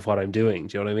scale of what I'm doing.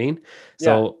 Do you know what I mean?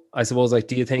 So I suppose,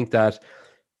 do you think that,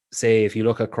 say, if you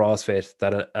look at CrossFit,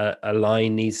 that a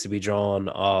line needs to be drawn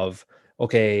of,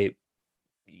 okay,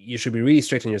 you should be really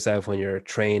strict on yourself when you're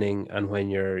training and when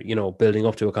you're, building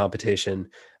up to a competition,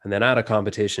 and then at a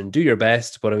competition, do your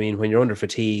best. But I mean, when you're under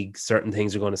fatigue, certain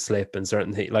things are going to slip, and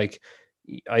certain things,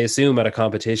 I assume at a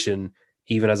competition,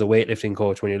 even as a weightlifting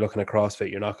coach, when you're looking at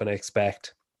CrossFit, you're not going to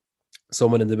expect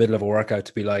someone in the middle of a workout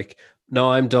to be like,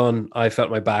 no, I'm done. I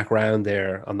felt my back round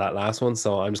there on that last one,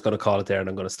 so I'm just going to call it there and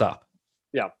I'm going to stop.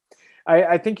 Yeah.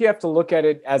 I think you have to look at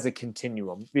it as a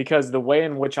continuum, because the way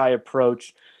in which I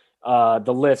approach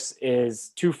the lifts is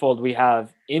twofold. We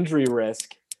have injury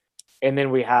risk, and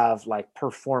then we have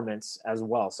performance as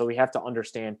well. So we have to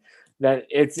understand that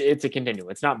it's a continuum.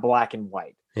 It's not black and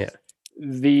white. Yeah.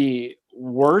 The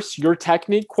worse your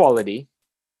technique quality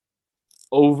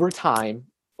over time,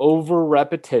 over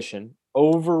repetition,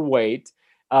 overweight,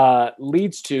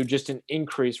 leads to just an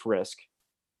increased risk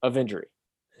of injury.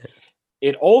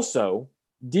 It also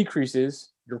decreases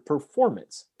your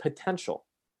performance potential.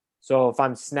 So if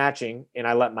I'm snatching and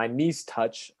I let my knees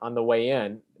touch on the way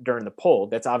in during the pull,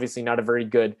 that's obviously not a very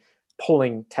good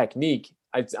pulling technique.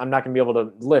 I'm not going to be able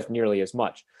to lift nearly as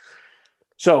much.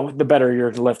 So the better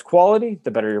your lift quality,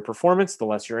 the better your performance, the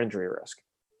less your injury risk.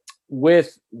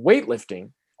 With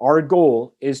weightlifting, our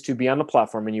goal is to be on the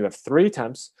platform and you have 3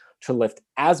 attempts to lift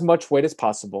as much weight as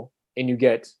possible, and you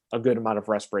get a good amount of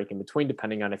rest break in between,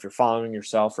 depending on if you're following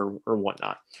yourself or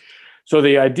whatnot. So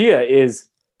the idea is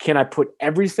can I put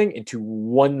everything into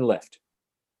one lift,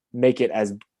 make it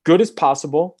as good as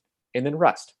possible, and then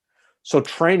rest? So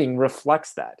training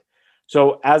reflects that.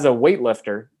 So as a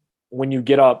weightlifter, when you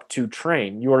get up to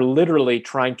train, you are literally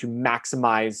trying to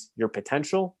maximize your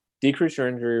potential, decrease your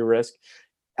injury risk.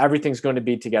 Everything's going to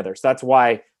be together. So that's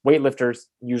why weightlifters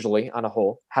usually on a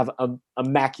whole have an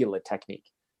immaculate technique,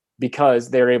 because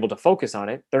they're able to focus on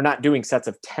it. They're not doing sets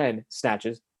of 10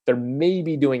 snatches. They're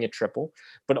maybe doing a triple,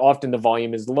 but often the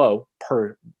volume is low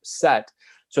per set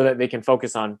so that they can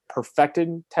focus on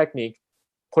perfected technique,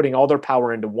 putting all their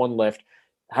power into one lift,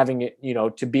 having it,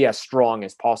 to be as strong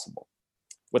as possible.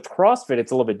 With CrossFit,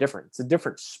 it's a little bit different. It's a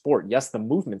different sport. Yes, the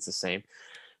movement's the same,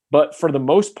 but for the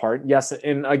most part, yes.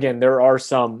 And again, there are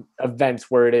some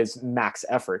events where it is max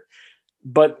effort,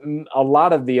 but a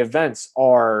lot of the events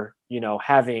are,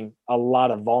 having a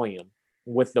lot of volume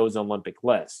with those Olympic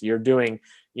lifts. You're doing,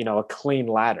 a clean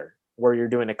ladder where you're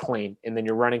doing a clean and then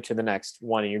you're running to the next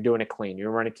one and you're doing a clean,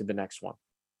 you're running to the next one.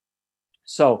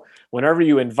 So whenever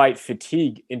you invite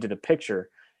fatigue into the picture,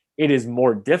 it is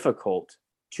more difficult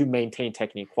to maintain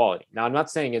technique quality. Now, I'm not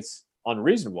saying it's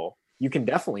unreasonable. You can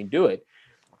definitely do it,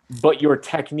 but your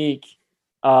technique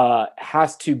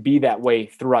has to be that way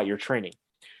throughout your training.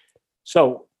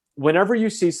 So whenever you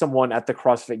see someone at the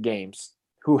CrossFit Games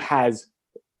who has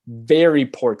very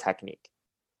poor technique,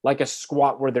 like a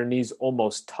squat where their knees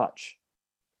almost touch,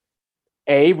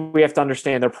 we have to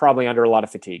understand they're probably under a lot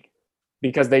of fatigue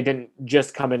because they didn't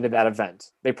just come into that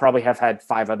event. They probably have had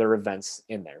 5 other events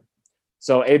in there.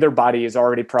 So A, their body is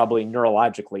already probably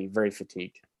neurologically very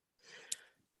fatigued.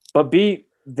 But B,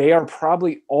 they are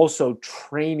probably also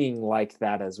training like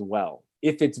that as well,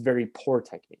 if it's very poor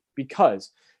technique.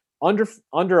 Because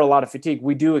under a lot of fatigue,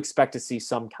 we do expect to see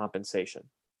some compensation.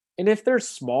 And if there's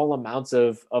small amounts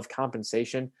of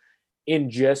compensation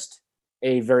in just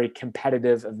a very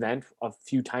competitive event a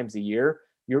few times a year,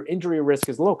 your injury risk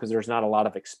is low because there's not a lot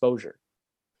of exposure.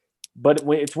 But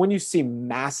it's when you see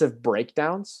massive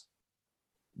breakdowns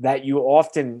that you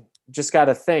often just got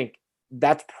to think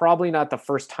that's probably not the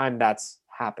first time that's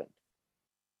happened.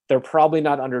 They're probably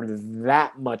not under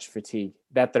that much fatigue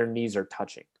that their knees are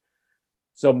touching.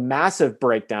 So massive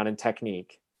breakdown in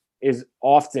technique is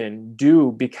often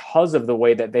due because of the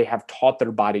way that they have taught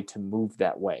their body to move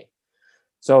that way.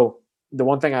 So the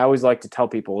one thing I always like to tell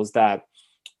people is that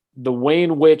the way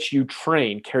in which you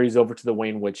train carries over to the way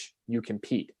in which you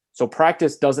compete. So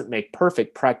practice doesn't make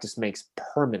perfect, practice makes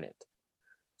permanent.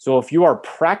 So if you are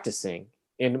practicing,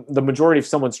 and the majority of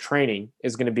someone's training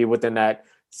is going to be within that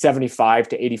 75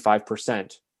 to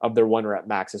 85% of their 1 rep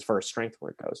max as far as strength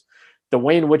work goes, the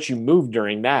way in which you move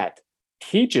during that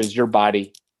teaches your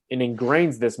body and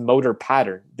ingrains this motor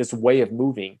pattern, this way of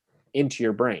moving into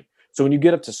your brain. So when you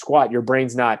get up to squat, your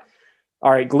brain's not,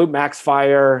 all right, glute max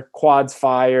fire, quads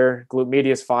fire, glute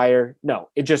medius fire. No,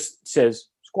 it just says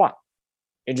squat.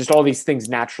 And just all these things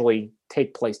naturally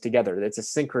take place together. It's a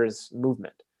synchronous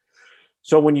movement.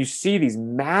 So when you see these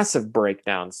massive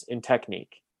breakdowns in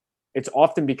technique, it's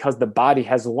often because the body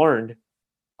has learned,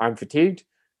 I'm fatigued,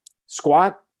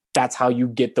 squat, that's how you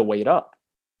get the weight up.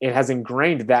 It has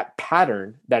ingrained that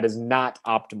pattern that is not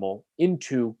optimal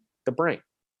into the brain.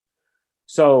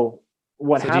 So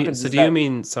what happens do you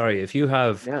mean, sorry, if you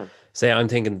have, say I'm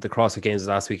thinking the CrossFit Games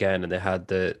last weekend and they had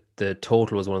the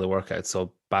total was one of the workouts.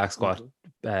 So back squat,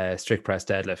 strict press,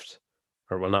 deadlift,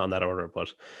 or well, not in that order,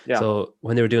 but so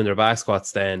when they were doing their back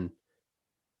squats, then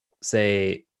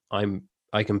say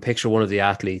I can picture one of the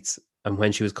athletes, and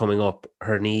when she was coming up,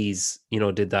 her knees,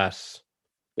 did that,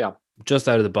 just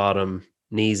out of the bottom,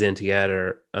 knees in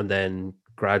together, and then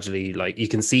gradually, like you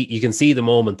can see the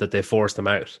moment that they forced them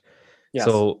out. Yes.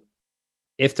 So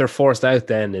if they're forced out,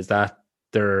 then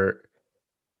are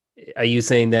you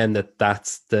saying then that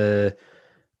that's the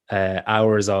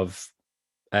hours of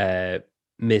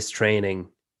mistraining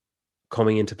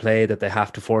coming into play that they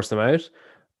have to force them out?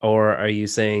 Or are you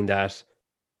saying that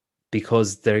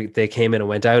because they came in and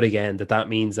went out again, that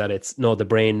means that the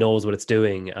brain knows what it's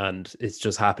doing and it's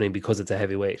just happening because it's a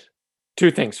heavy weight? 2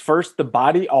 things. First, the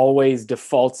body always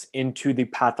defaults into the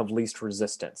path of least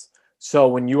resistance. So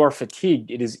when you are fatigued,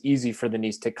 it is easy for the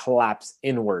knees to collapse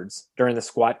inwards during the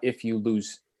squat if you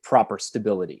lose proper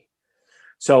stability.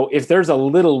 So if there's a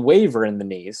little waver in the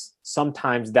knees,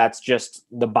 sometimes that's just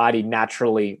the body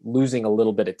naturally losing a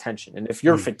little bit of tension. And if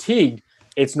you're fatigued,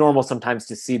 it's normal sometimes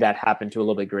to see that happen to a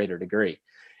little bit greater degree.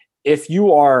 If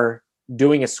you are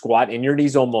doing a squat and your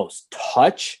knees almost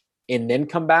touch and then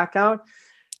come back out,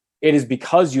 it is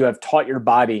because you have taught your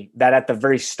body that at the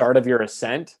very start of your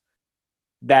ascent,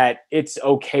 that it's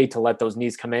okay to let those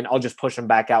knees come in. I'll just push them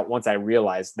back out once I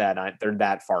realize that they're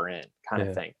that far in, kind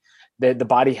of thing. the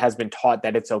body has been taught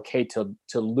that it's okay to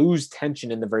lose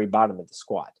tension in the very bottom of the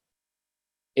squat.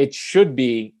 It should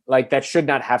be like, that should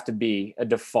not have to be a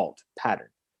default pattern.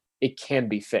 It can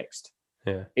be fixed.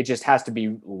 Yeah. It just has to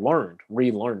be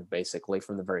relearned basically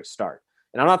from the very start.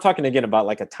 And I'm not talking again about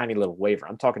like a tiny little waiver.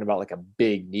 I'm talking about like a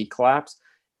big knee collapse.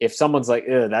 If someone's like,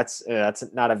 that's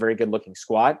not a very good looking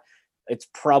squat, it's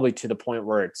probably to the point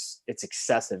where it's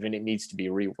excessive and it needs to be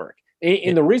reworked.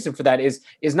 And the reason for that is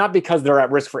not because they're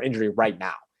at risk for injury right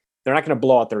now. They're not going to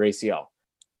blow out their ACL.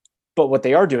 But what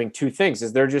they are doing, two things,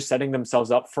 is they're just setting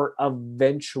themselves up for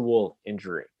eventual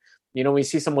injury. You know, when you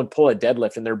see someone pull a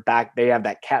deadlift and their back, they have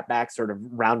that cat back sort of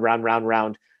round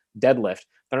deadlift.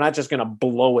 They're not just going to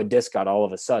blow a disc out all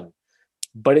of a sudden.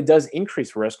 But it does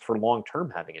increase risk for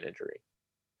long-term having an injury.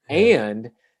 Yeah.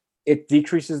 And it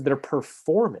decreases their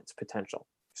performance potential.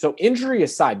 So injury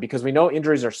aside, because we know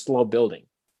injuries are slow building,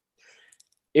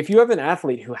 if you have an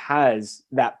athlete who has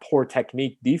that poor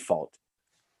technique default,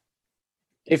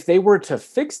 if they were to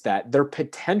fix that, their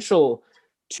potential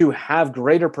to have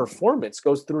greater performance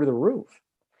goes through the roof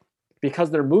because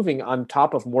they're moving on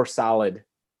top of more solid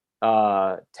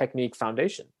technique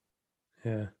foundation.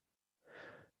 Yeah.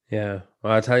 Yeah.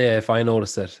 Well, I'll tell you, if I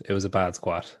noticed it, it was a bad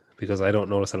squat because I don't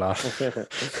notice a lot.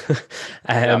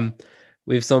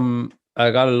 We've some,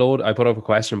 I put up a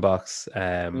question box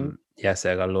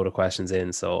yesterday. I got a load of questions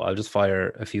in, so I'll just fire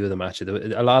a few of them at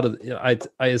you. A lot of,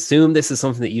 I assume this is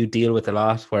something that you deal with a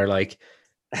lot where like,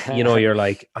 you know, you're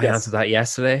like, I answered that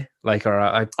yesterday. Like,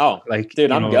 or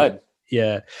dude, I'm good.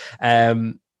 Yeah.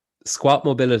 Squat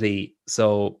mobility.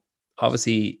 So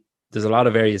obviously there's a lot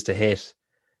of areas to hit.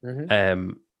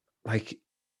 Like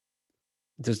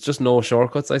there's just no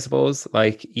shortcuts, I suppose.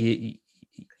 Like, you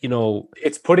know,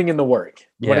 it's putting in the work.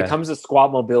 When it comes to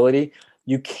squat mobility,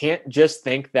 you can't just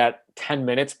think that 10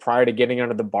 minutes prior to getting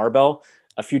under the barbell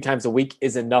a few times a week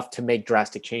is enough to make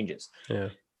drastic changes. Yeah.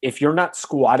 If you're not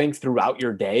squatting throughout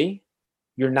your day,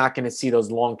 you're not going to see those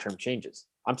long-term changes.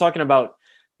 I'm talking about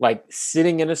like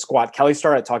sitting in a squat. Kelly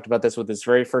Starrett talked about this with his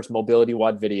very first mobility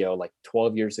WOD video like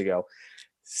 12 years ago.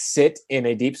 Sit in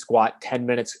a deep squat, 10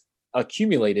 minutes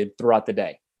accumulated throughout the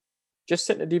day. Just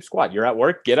sit in a deep squat. You're at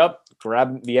work, get up,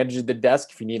 grab the edge of the desk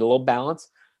if you need a little balance,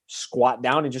 squat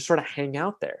down and just sort of hang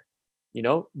out there. You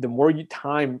know, the more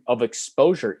time of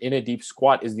exposure in a deep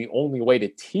squat is the only way to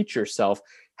teach yourself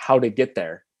how to get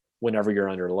there whenever you're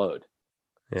under load.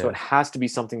 Yeah. So it has to be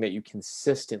something that you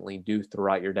consistently do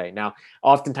throughout your day. Now,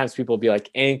 oftentimes people will be like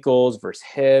ankles versus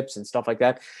hips and stuff like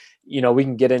that. You know, we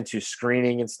can get into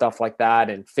screening and stuff like that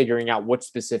and figuring out what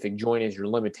specific joint is your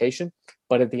limitation.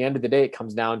 But at the end of the day, it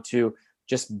comes down to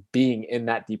just being in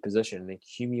that deep position and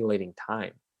accumulating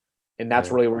time. And that's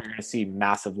really where you're going to see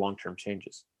massive long-term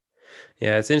changes.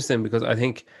 Yeah, it's interesting because I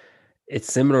think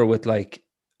it's similar with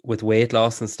weight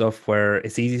loss and stuff where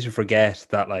it's easy to forget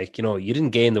that, like, you know, you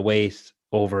didn't gain the weight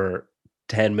over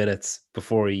 10 minutes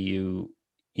before you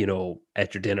know,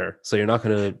 ate your dinner. So you're not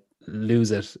going to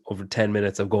lose it over 10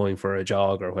 minutes of going for a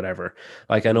jog or whatever.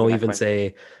 Like, I know even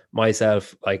say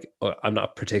myself, like, I'm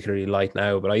not particularly light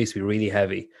now, but I used to be really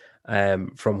heavy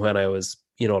from when I was,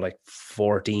 you know, like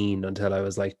 14 until I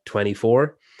was like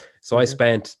 24. So I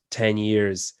spent 10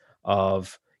 years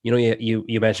of, you know,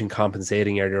 you mentioned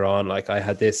compensating earlier on. Like I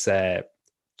had this,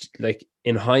 like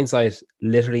in hindsight,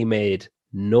 literally made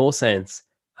no sense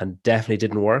and definitely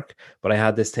didn't work. But I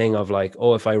had this thing of like,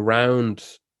 oh, if I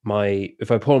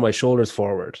pull my shoulders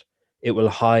forward, it will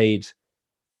hide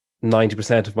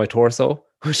 90% of my torso,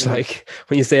 which like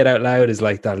when you say it out loud is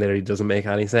like, that literally doesn't make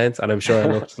any sense. And I'm sure I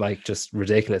looked like just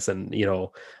ridiculous. And, you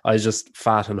know, I was just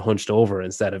fat and hunched over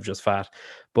instead of just fat.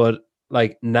 But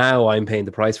like now I'm paying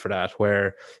the price for that,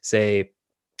 where say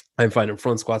I'm finding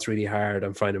front squats really hard,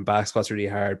 I'm finding back squats really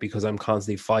hard because I'm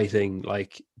constantly fighting,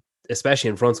 like, especially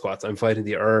in front squats, I'm fighting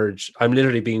the urge. I'm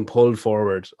literally being pulled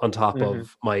forward on top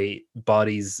of my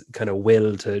body's kind of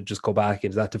will to just go back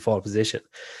into that default position.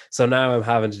 So now I'm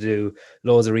having to do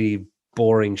loads of really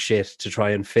boring shit to try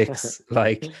and fix,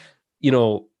 like, you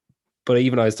know. But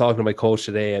even I was talking to my coach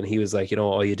today and he was like, you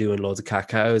know, are you doing loads of cat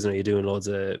cows and are you doing loads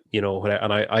of, you know, whatever?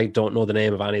 And I don't know the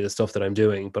name of any of the stuff that I'm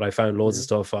doing, but I found loads of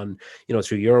stuff on, you know,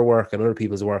 through your work and other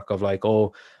people's work of like,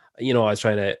 oh, you know, I was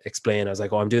trying to explain, I was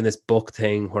like, oh, I'm doing this buck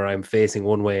thing where I'm facing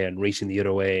one way and reaching the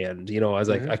other way. And, you know, I was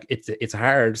like, it's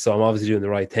hard. So I'm obviously doing the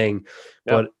right thing.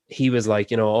 Yep. But he was like,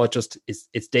 you know, oh,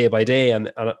 it's day by day.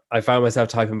 And I found myself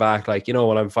typing back, like, you know,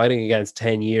 when I'm fighting against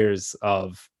 10 years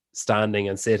of standing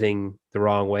and sitting the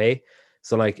wrong way.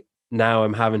 So like now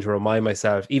I'm having to remind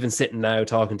myself, even sitting now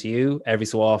talking to you every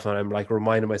so often, I'm like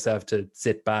reminding myself to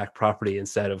sit back properly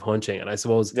instead of hunching. And I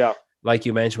suppose, like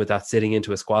you mentioned with that sitting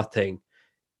into a squat thing,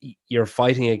 you're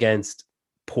fighting against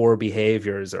poor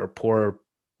behaviors or poor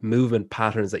movement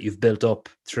patterns that you've built up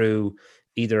through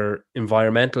either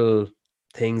environmental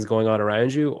things going on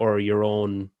around you or your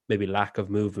own maybe lack of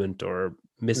movement or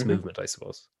mismovement, I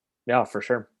suppose. Yeah, for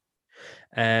sure.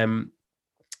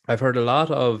 I've heard a lot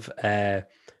of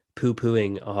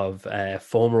poo-pooing of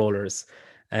foam rollers,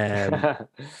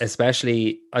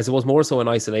 especially, I suppose, more so in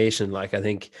isolation. Like, I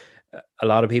think a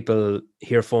lot of people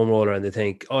hear foam roller and they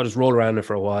think, oh, just roll around it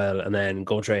for a while and then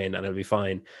go train and it'll be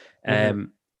fine.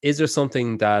 Is there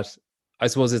something that, I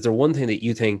suppose, is there one thing that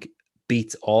you think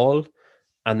beats all?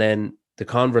 And then the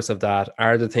converse of that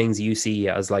are the things you see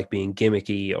as like being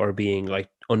gimmicky or being like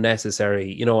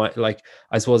unnecessary. You know, like,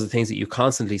 I suppose the things that you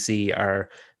constantly see are,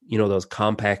 you know, those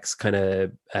Compex kind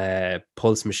of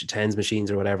pulse tens machines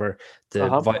or whatever,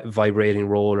 the vibrating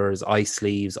rollers, ice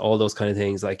sleeves, all those kind of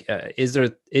things. Like, is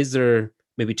there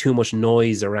maybe too much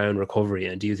noise around recovery?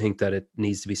 And do you think that it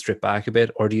needs to be stripped back a bit?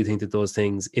 Or do you think that those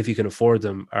things, if you can afford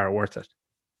them, are worth it?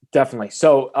 Definitely.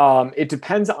 So it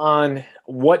depends on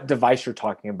what device you're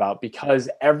talking about, because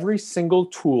every single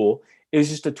tool is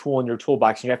just a tool in your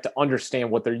toolbox. And you have to understand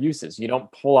what their use is. You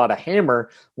don't pull out a hammer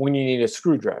when you need a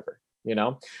screwdriver, you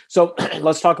know? So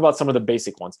let's talk about some of the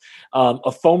basic ones.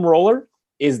 A foam roller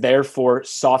is there for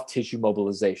soft tissue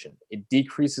mobilization. It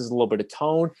decreases a little bit of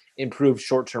tone, improves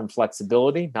short-term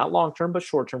flexibility, not long-term, but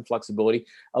short-term flexibility,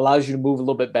 allows you to move a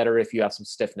little bit better if you have some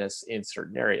stiffness in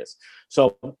certain areas.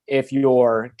 So if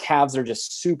your calves are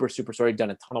just super, super sore, you've done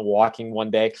a ton of walking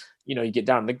one day, you know, you get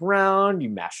down on the ground, you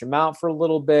mash them out for a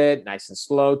little bit, nice and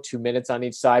slow, 2 minutes on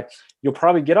each side, you'll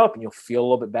probably get up and you'll feel a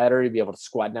little bit better. You'll be able to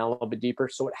squat down a little bit deeper.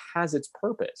 So it has its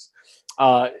purpose.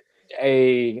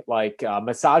 A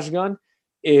massage gun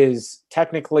is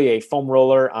technically a foam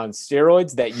roller on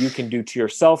steroids that you can do to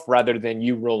yourself rather than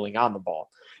you rolling on the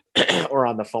ball or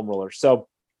on the foam roller. So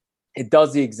it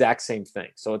does the exact same thing.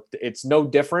 So it's no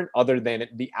different other than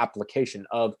the application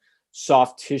of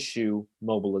soft tissue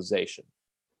mobilization.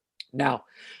 Now,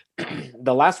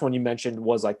 the last one you mentioned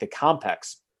was like the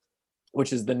Compex,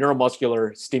 which is the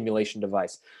neuromuscular stimulation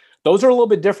device. Those are a little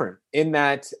bit different in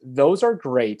that those are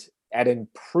great at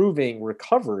improving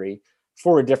recovery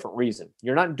for a different reason.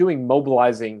 You're not doing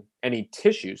mobilizing any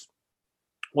tissues.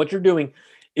 What you're doing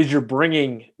is you're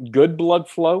bringing good blood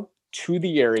flow to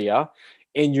the area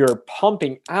and you're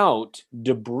pumping out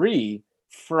debris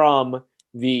from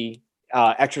the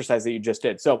exercise that you just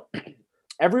did. So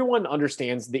everyone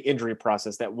understands the injury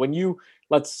process, that when you,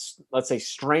 let's say,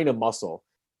 strain a muscle,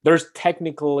 there's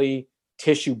technically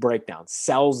tissue breakdown,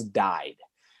 cells died.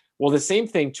 Well, the same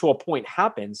thing to a point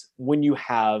happens when you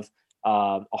have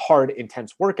a hard,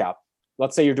 intense workout.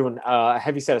 Let's say you're doing a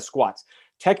heavy set of squats.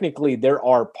 Technically, there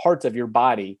are parts of your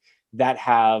body that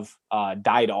have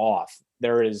died off.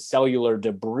 There is cellular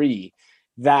debris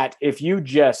that if you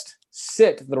just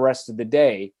sit the rest of the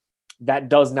day, that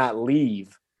does not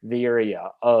leave the area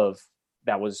of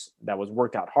that was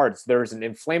worked out hard. So there's an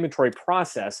inflammatory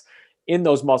process in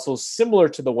those muscles, similar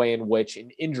to the way in which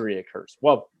an injury occurs.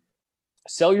 Well,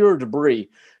 cellular debris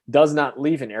does not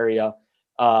leave an area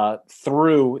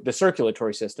through the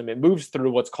circulatory system. It moves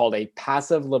through what's called a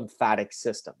passive lymphatic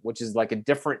system, which is like a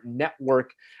different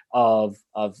network of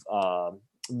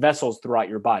vessels throughout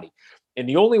your body. And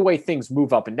the only way things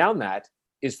move up and down that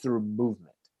is through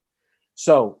movement.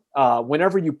 So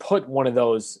whenever you put one of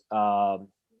those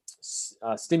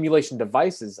stimulation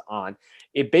devices on,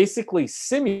 it basically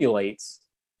simulates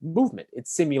movement. It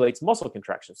simulates muscle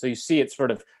contraction. So you see it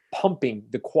sort of pumping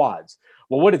the quads.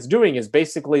 Well, what it's doing is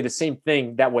basically the same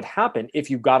thing that would happen if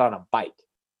you got on a bike.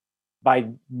 By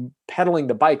pedaling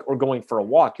the bike or going for a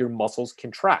walk, your muscles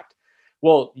contract.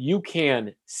 Well, you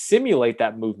can simulate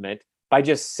that movement by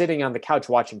just sitting on the couch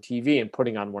watching TV and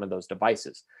putting on one of those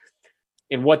devices.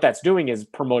 And what that's doing is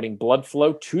promoting blood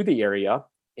flow to the area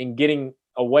and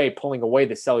pulling away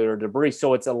the cellular debris.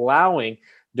 So it's allowing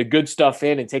the good stuff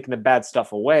in and taking the bad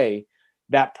stuff away.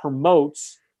 That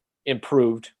promotes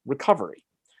improved recovery.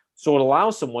 So it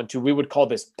allows someone to, we would call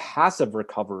this passive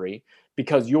recovery,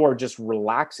 because you are just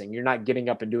relaxing. You're not getting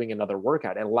up and doing another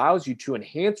workout. It allows you to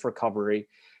enhance recovery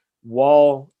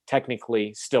while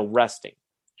technically still resting.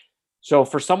 So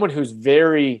for someone who's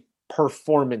very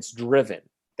performance driven,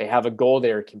 they have a goal,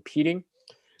 they are competing.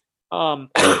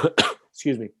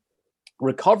 Excuse me.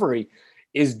 Recovery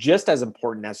is just as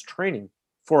important as training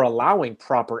for allowing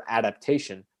proper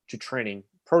adaptation to training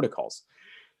protocols.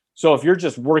 So if you're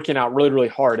just working out really, really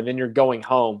hard and then you're going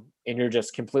home and you're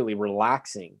just completely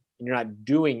relaxing and you're not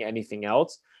doing anything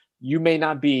else, you may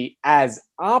not be as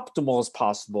optimal as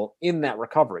possible in that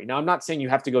recovery. Now, I'm not saying you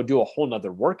have to go do a whole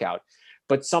nother workout,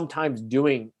 but sometimes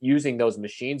using those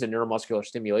machines, a neuromuscular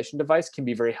stimulation device, can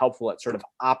be very helpful at sort of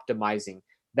optimizing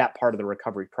that part of the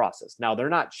recovery process. Now, they're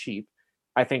not cheap.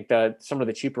 I think that some of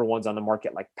the cheaper ones on the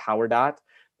market, like PowerDot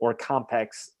or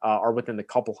Compex, are within the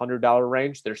couple $100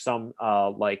 range. There's some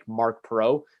like Mark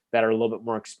Pro that are a little bit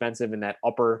more expensive in that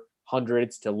upper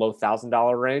hundreds to low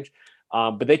 $1,000 range.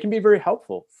 But they can be very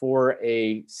helpful for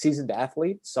a seasoned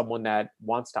athlete, someone that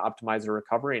wants to optimize their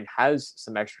recovery and has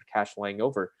some extra cash laying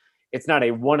over. It's not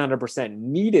a 100%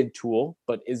 needed tool,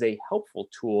 but is a helpful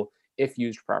tool if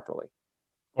used properly.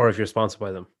 Or if you're sponsored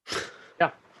by them.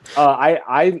 Yeah.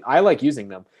 I like using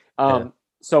them.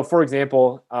 So for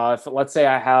example, if, let's say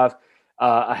I have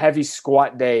a heavy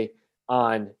squat day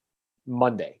on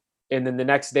Monday, and then the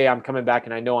next day I'm coming back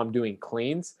and I know I'm doing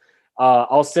cleans.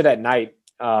 I'll sit at night,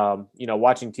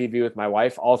 watching TV with my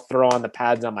wife. I'll throw on the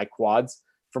pads on my quads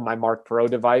from my Mark Pro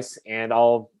device, and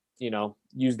I'll,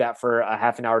 use that for a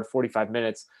half an hour to 45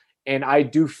 minutes. And I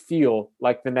do feel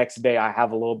like the next day I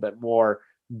have a little bit more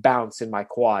bounce in my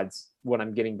quads when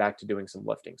I'm getting back to doing some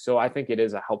lifting. So I think it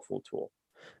is a helpful tool.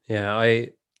 Yeah,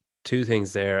 two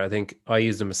things there. I think I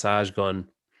used a massage gun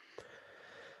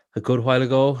a good while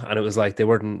ago, and it was like they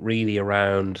weren't really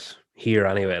around here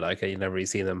anyway. Like you never really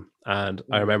see them. And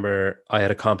I remember I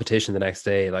had a competition the next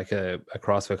day, like a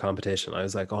CrossFit competition. I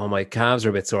was like, oh, my calves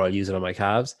are a bit sore. I'll use it on my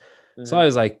calves. So I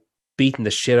was like beating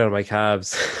the shit out of my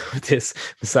calves with this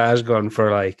massage gun for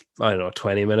like, I don't know,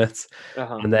 20 minutes.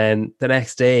 And then the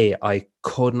next day I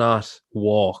could not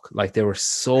walk. Like they were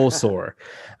so sore.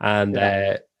 And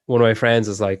one of my friends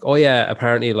was like, oh yeah,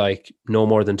 apparently like no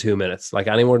more than 2 minutes. Like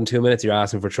any more than 2 minutes, you're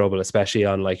asking for trouble, especially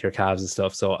on like your calves and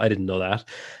stuff. So I didn't know that.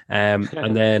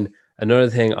 And then another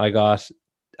thing, I got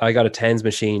a TENS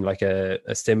machine, like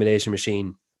a stimulation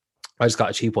machine. I just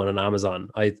got a cheap one on Amazon.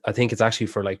 I think it's actually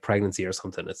for like pregnancy or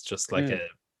something. It's just like a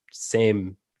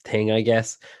same thing, I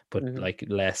guess, but like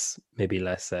maybe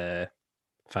less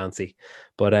fancy.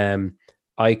 But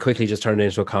I quickly just turned it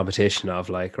into a competition of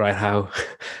like, right, how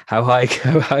high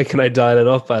can I dial it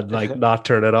up and like not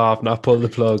turn it off, not pull the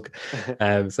plug.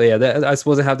 So yeah, I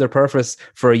suppose they have their purpose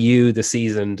for you, the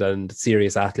seasoned and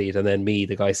serious athlete, and then me,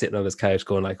 the guy sitting on his couch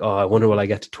going like, oh, I wonder will I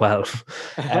get to 12.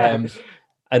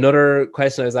 Another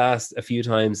question I was asked a few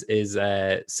times is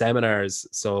seminars.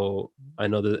 So I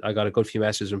know that I got a good few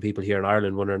messages from people here in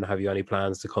Ireland wondering, have you any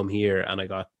plans to come here? And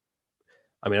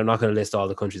I'm not going to list all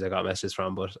the countries I got messages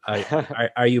from, but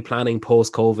are you planning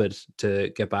post-COVID to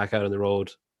get back out on the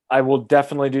road? I will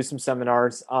definitely do some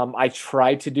seminars. I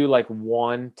try to do like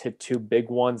 1 to 2 big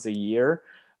ones a year.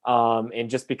 And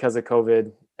just because of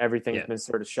COVID, everything's been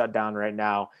sort of shut down right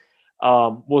now.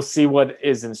 We'll see what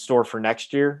is in store for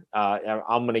next year.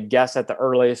 I'm going to guess at the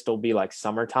earliest it'll be like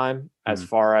summertime as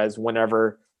far as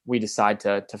whenever we decide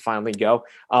to finally go.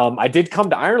 I did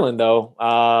come to Ireland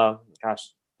though.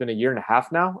 It's been a year and a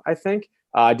half now, I think.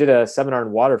 I did a seminar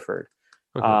in Waterford,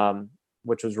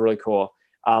 which was really cool.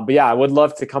 But yeah, I would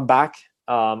love to come back.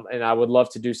 And I would love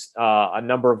to do a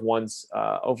number of ones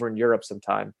over in Europe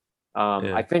sometime.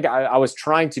 I think I was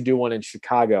trying to do one in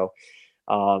Chicago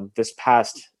this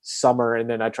past summer, and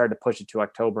then I tried to push it to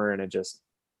October, and it just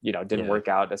didn't work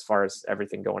out as far as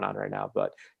everything going on right now.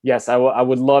 But yes, I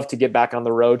would love to get back on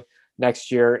the road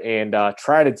next year and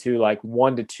try to do like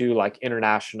 1 to 2 like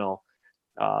international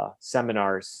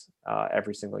seminars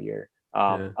every single year.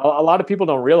 A lot of people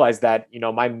don't realize that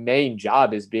my main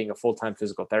job is being a full-time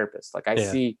physical therapist. Like I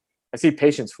see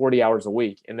patients 40 hours a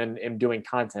week, and then am doing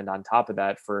content on top of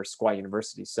that for Squat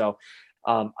University. So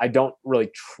I don't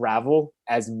really travel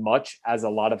as much as a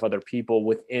lot of other people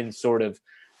within sort of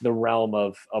the realm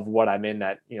of what I'm in,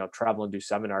 that travel and do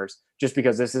seminars, just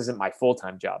because this isn't my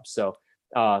full-time job. So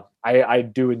I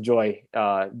do enjoy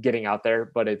getting out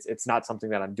there, but it's not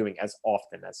something that I'm doing as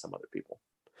often as some other people.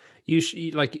 You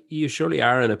surely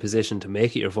are in a position to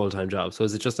make it your full-time job. So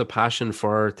is it just a passion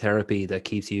for therapy that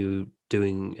keeps you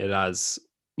doing it as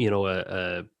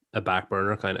a back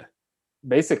burner kind of?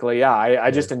 Basically, yeah.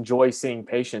 I just enjoy seeing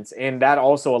patients, and that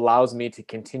also allows me to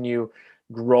continue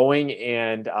growing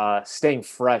and staying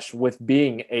fresh with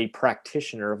being a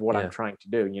practitioner of what I'm trying to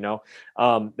do.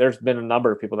 There's been a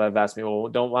number of people that have asked me, well,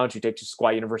 why don't you take to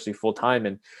Squat University full time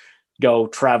and go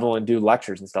travel and do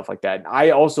lectures and stuff like that? And I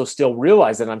also still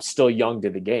realize that I'm still young to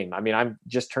the game. I mean, I'm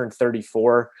just turned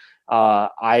 34.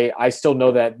 I still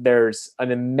know that there's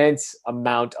an immense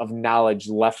amount of knowledge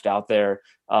left out there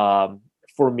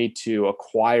for me to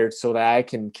acquire so that I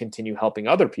can continue helping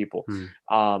other people.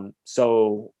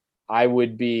 So I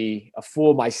would be a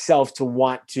fool myself to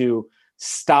want to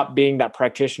stop being that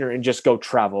practitioner and just go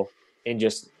travel and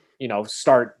just,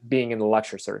 start being in the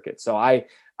lecture circuit. So I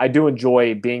do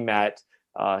enjoy being that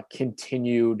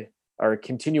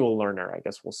continual learner, I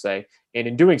guess we'll say. And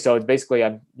in doing so, it's basically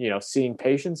I'm seeing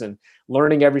patients and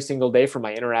learning every single day from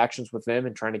my interactions with them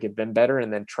and trying to get them better,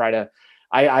 and then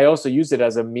I also use it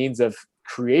as a means of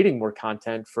creating more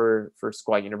content for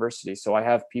Squat University. So I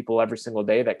have people every single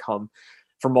day that come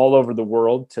from all over the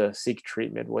world to seek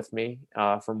treatment with me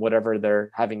from whatever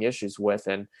they're having issues with.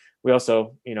 And we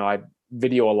also, I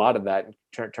video a lot of that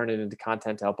and turn it into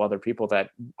content to help other people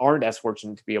that aren't as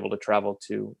fortunate to be able to travel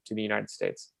to the United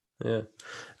States. Yeah.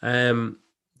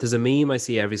 There's a meme I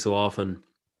see every so often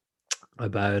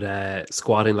about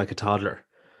squatting like a toddler.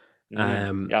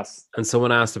 Yes. And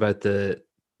someone asked about the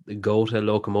GOTA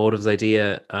locomotives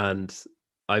idea, and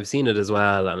I've seen it as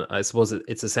well. And I suppose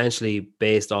it's essentially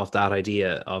based off that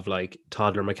idea of like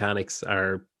toddler mechanics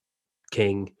are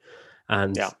king,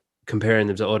 and comparing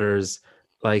them to others,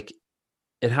 like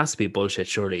it has to be bullshit,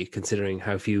 surely, considering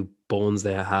how few bones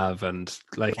they have. And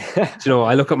like,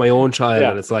 I look at my own child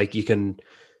and it's like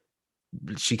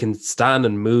she can stand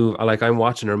and move. Like I'm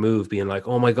watching her move, being like,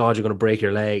 "Oh my God, you're going to break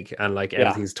your leg," and like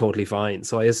everything's totally fine.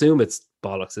 So I assume it's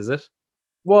bollocks, is it?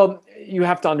 Well, you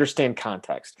have to understand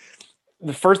context.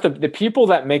 The people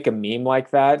that make a meme like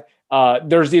that,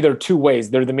 there's either two ways.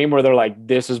 There's the meme where they're like,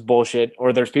 "This is bullshit,"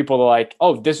 or there's people that are like,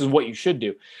 "Oh, this is what you should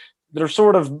do." They're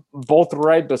sort of both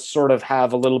right, but sort of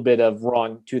have a little bit of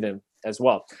wrong to them as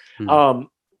well.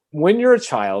 When you're a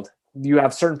child, you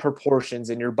have certain proportions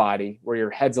in your body where your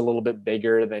head's a little bit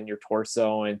bigger than your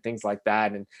torso and things like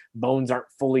that, and bones aren't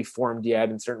fully formed yet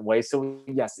in certain ways. So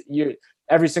yes,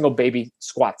 every single baby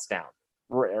squats down,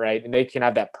 right? And they can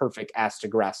have that perfect ass to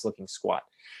grass looking squat.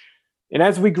 And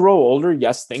as we grow older,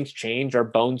 yes, things change, our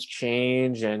bones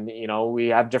change, and we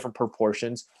have different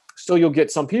proportions. So you'll get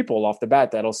some people off the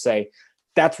bat that'll say,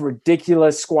 "That's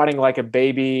ridiculous. Squatting like a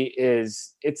baby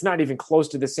it's not even close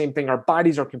to the same thing. Our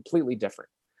bodies are completely different."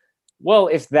 Well,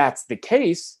 if that's the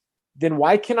case, then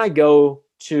why can I go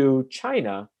to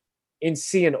China and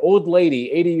see an old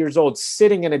lady, 80 years old,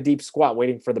 sitting in a deep squat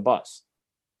waiting for the bus?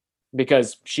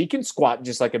 Because she can squat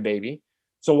just like a baby.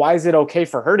 So why is it okay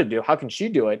for her to do? How can she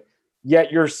do it?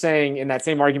 Yet you're saying in that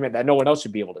same argument that no one else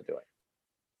should be able to do it.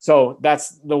 So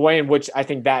that's the way in which I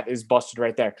think that is busted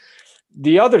right there.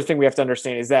 The other thing we have to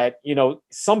understand is that,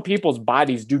 some people's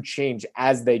bodies do change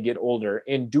as they get older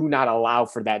and do not allow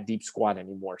for that deep squat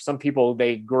anymore. Some people,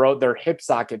 they grow, their hip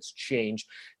sockets change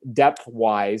depth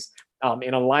wise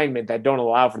in alignment that don't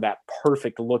allow for that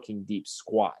perfect looking deep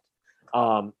squat.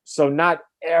 So not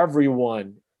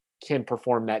everyone can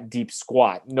perform that deep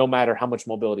squat, no matter how much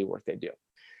mobility work they do.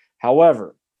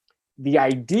 However, the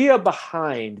idea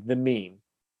behind the meme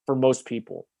for most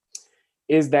people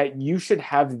is that you should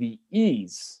have the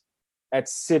ease at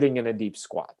sitting in a deep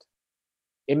squat.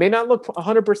 It may not look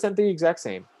 100% the exact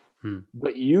same,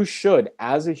 but you should,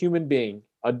 as a human being,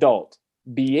 adult,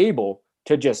 be able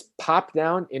to just pop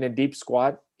down in a deep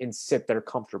squat and sit there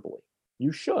comfortably.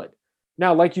 You should.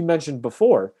 Now, like you mentioned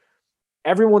before,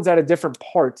 everyone's at a different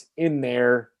part in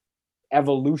their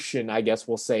evolution, I guess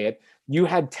we'll say it. You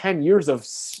had 10 years of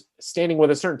standing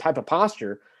with a certain type of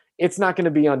posture. It's not going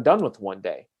to be undone with one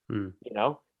day,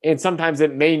 and sometimes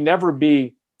it may never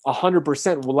be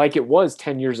 100% like it was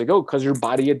 10 years ago because your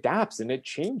body adapts and it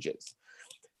changes.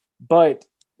 But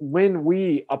when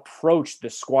we approach the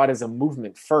squat as a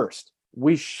movement first,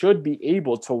 we should be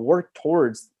able to work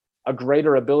towards a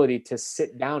greater ability to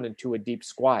sit down into a deep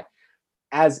squat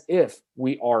as if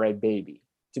we are a baby,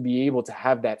 to be able to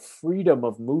have that freedom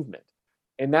of movement.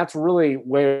 And that's really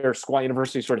where Squat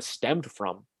University sort of stemmed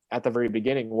from at the very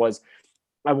beginning. Was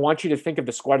I want you to think of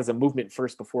the squat as a movement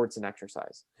first before it's an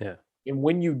exercise. Yeah. And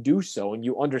when you do so and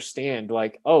you understand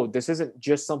like, oh, this isn't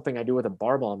just something I do with a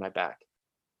barbell on my back.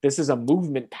 This is a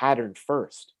movement pattern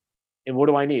first. And what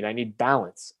do I need? I need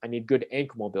balance. I need good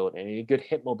ankle mobility. I need good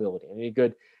hip mobility. I need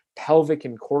good pelvic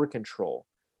and core control.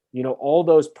 All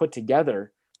those put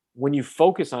together, when you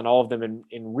focus on all of them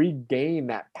and regain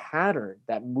that pattern,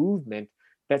 that movement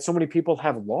that so many people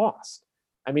have lost.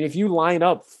 I mean, if you line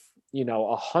up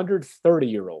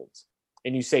 130-year-olds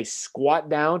and you say squat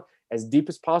down as deep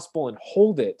as possible and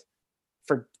hold it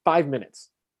for 5 minutes,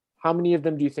 how many of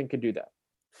them do you think could do that?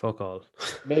 Fuck all.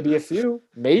 Maybe a few,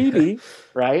 maybe,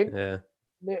 right? Yeah.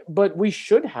 But we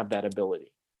should have that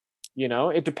ability.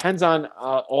 It depends on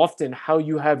often how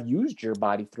you have used your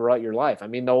body throughout your life. I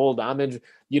mean, the old adage,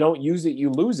 you don't use it, you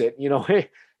lose it.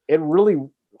 It really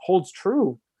holds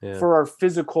true for our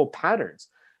physical patterns.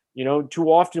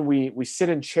 Too often we sit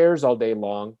in chairs all day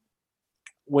long.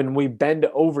 When we bend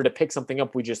over to pick something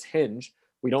up, we just hinge.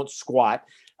 We don't squat.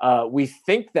 We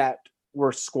think that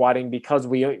we're squatting because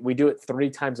we do it 3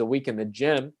 times a week in the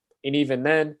gym. And even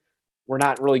then, We're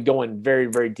not really going very,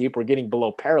 very deep. We're getting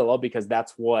below parallel because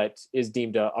that's what is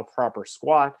deemed a proper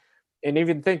squat. And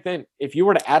even think then, if you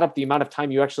were to add up the amount of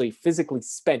time you actually physically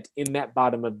spent in that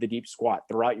bottom of the deep squat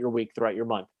throughout your week, throughout your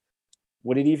month,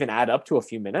 would it even add up to a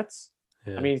few minutes?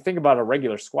 Yeah. I mean, think about a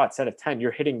regular squat set of 10,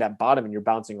 you're hitting that bottom and you're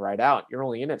bouncing right out. You're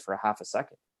only in it for a half a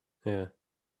second. Yeah.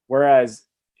 Whereas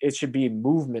it should be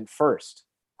movement first.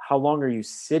 How long are you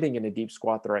sitting in a deep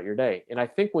squat throughout your day? And I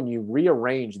think when you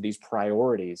rearrange these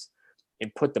priorities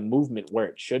and put the movement where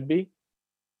it should be,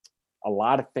 a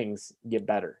lot of things get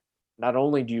better. Not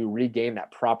only do you regain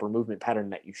that proper movement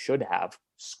pattern that you should have,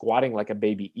 squatting like a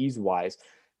baby ease-wise,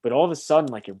 but all of a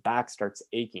sudden, like your back starts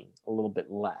aching a little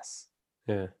bit less.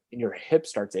 Yeah. And your hip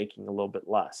starts aching a little bit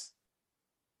less.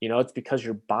 You know, it's because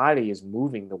your body is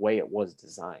moving the way it was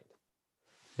designed.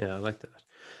 Yeah, I like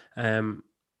that.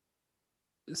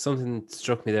 Something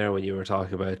struck me there when you were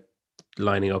talking about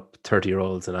lining up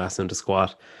 30-year-olds and asking them to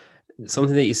squat.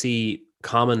 Something that you see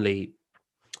commonly.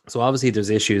 So obviously there's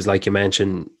issues like you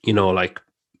mentioned, you know, like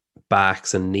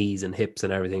backs and knees and hips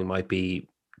and everything might be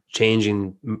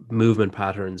changing movement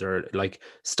patterns or like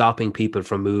stopping people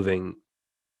from moving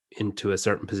into a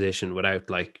certain position without,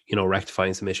 like, you know,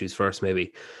 rectifying some issues first,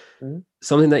 maybe. Mm-hmm.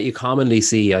 Something that you commonly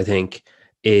see, I think,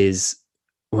 is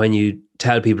when you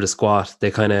tell people to squat,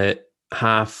 they kind of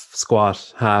half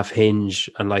squat, half hinge,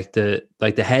 and like the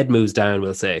head moves down,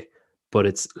 we'll say, but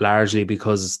it's largely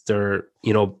because they're,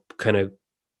 you know, kind of,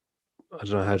 I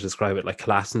don't know how to describe it, like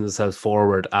collapsing themselves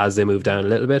forward as they move down a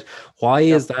little bit. Why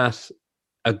is that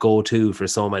a go-to for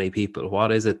so many people?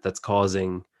 What is it that's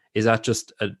causing? Is that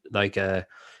just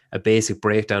a basic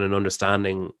breakdown and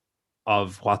understanding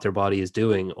of what their body is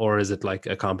doing, or is it like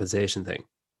a compensation thing?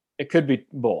 It could be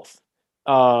both.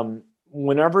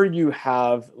 Whenever you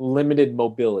have limited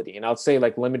mobility, and I'll say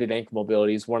like limited ankle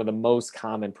mobility is one of the most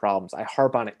common problems. I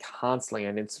harp on it constantly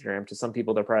on Instagram. To some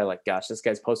people, they're probably like, gosh, this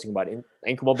guy's posting about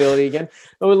ankle mobility again.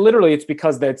 No, literally, it's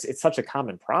because it's such a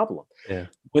common problem. Yeah.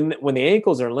 When the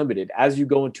ankles are limited, as you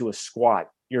go into a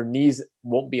squat, your knees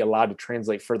won't be allowed to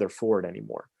translate further forward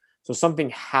anymore. So something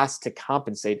has to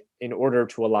compensate in order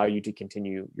to allow you to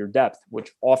continue your depth, which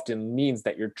often means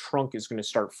that your trunk is going to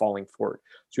start falling forward.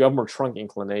 So you have more trunk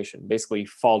inclination, basically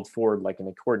fall forward like an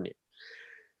accordion.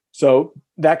 So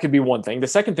that could be one thing. The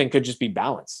second thing could just be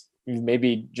balance. You've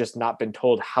maybe just not been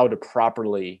told how to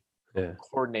properly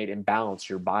coordinate and balance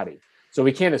your body. So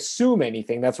we can't assume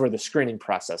anything. That's where the screening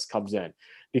process comes in,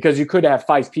 because you could have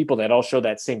 5 people that all show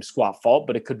that same squat fault,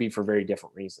 but it could be for very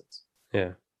different reasons.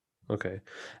 Yeah. Okay.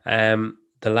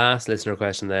 The last listener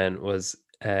question then was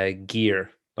gear,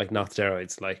 like not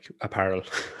steroids, like apparel.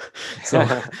 So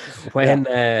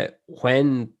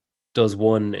when does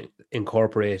one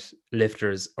incorporate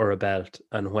lifters or a belt,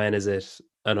 and when is it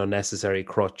an unnecessary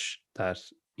crutch that,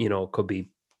 you know, could be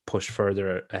pushed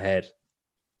further ahead?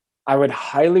 I would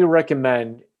highly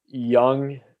recommend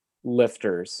young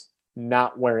lifters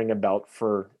not wearing a belt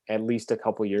for at least a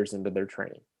couple years into their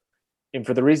training. And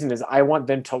for the reason is I want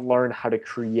them to learn how to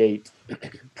create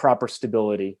proper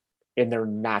stability in their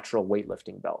natural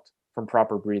weightlifting belt from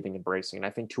proper breathing and bracing. And I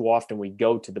think too often we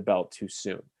go to the belt too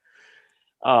soon.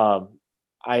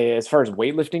 As far as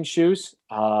weightlifting shoes,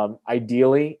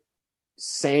 ideally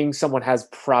saying someone has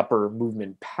proper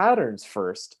movement patterns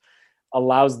first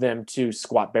allows them to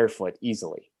squat barefoot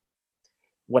easily.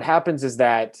 What happens is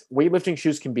that weightlifting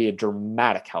shoes can be a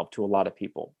dramatic help to a lot of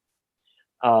people.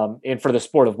 And for the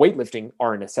sport of weightlifting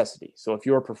are a necessity. So if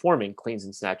you're performing cleans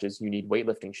and snatches, you need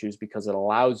weightlifting shoes because it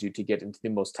allows you to get into the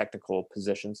most technical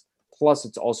positions. Plus,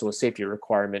 it's also a safety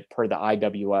requirement per the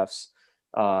IWF's,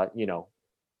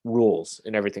 rules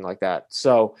and everything like that.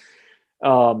 So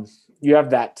you have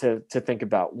that to think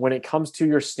about. When it comes to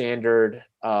your standard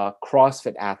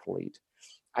CrossFit athlete,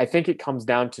 I think it comes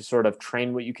down to sort of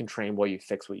train what you can train while you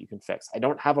fix what you can fix. I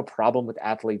don't have a problem with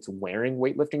athletes wearing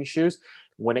weightlifting shoes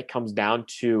when it comes down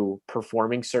to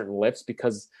performing certain lifts,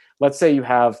 because let's say you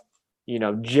have,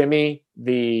 Jimmy,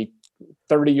 the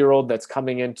 30-year-old that's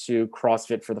coming into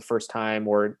CrossFit for the first time,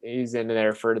 or he's in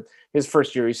there for his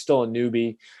first year. He's still a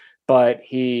newbie, but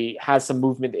he has some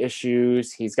movement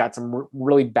issues. He's got some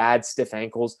really bad stiff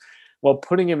ankles. Well,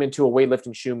 putting him into a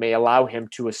weightlifting shoe may allow him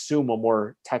to assume a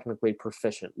more technically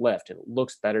proficient lift. And it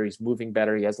looks better. He's moving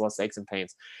better. He has less aches and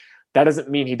pains. That doesn't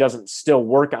mean he doesn't still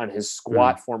work on his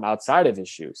squat form outside of his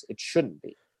shoes. It shouldn't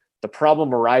be. The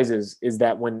problem arises is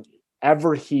that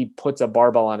whenever he puts a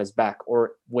barbell on his back,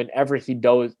 or whenever he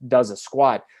does a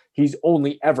squat, he's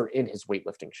only ever in his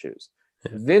weightlifting shoes.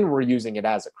 Yeah. Then we're using it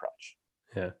as a crutch.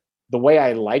 Yeah. The way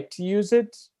I like to use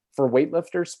it for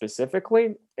weightlifters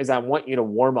specifically is I want you to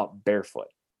warm up barefoot.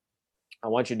 I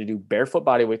want you to do barefoot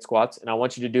bodyweight squats, and I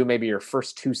want you to do maybe your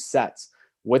first 2 sets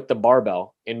with the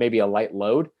barbell and maybe a light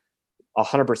load,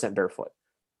 100% barefoot,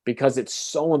 because it's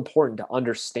so important to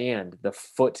understand the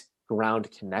foot ground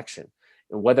connection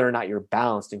and whether or not you're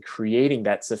balanced and creating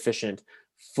that sufficient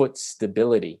foot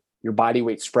stability, your body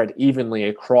weight spread evenly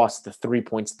across the 3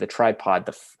 points of the tripod,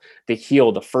 the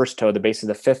heel, the first toe, the base of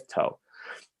the fifth toe.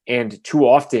 And too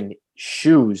often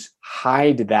shoes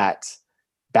hide that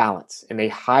balance and they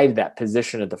hide that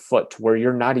position of the foot to where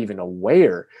you're not even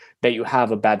aware that you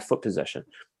have a bad foot position.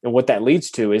 And what that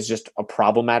leads to is just a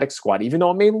problematic squat. Even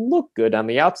though it may look good on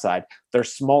the outside,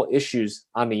 there's small issues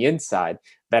on the inside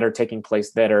that are taking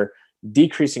place that are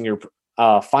decreasing your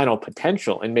final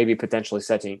potential and maybe potentially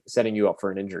setting you up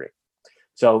for an injury.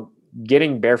 So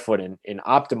getting barefoot and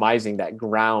optimizing that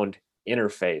ground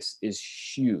interface is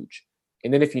huge.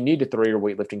 And then if you need to throw your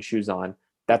weightlifting shoes on,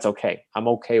 that's okay. I'm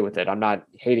okay with it. I'm not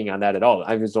hating on that at all.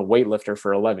 I was a weightlifter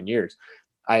for 11 years.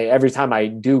 Every time I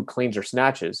do cleans or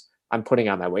snatches, I'm putting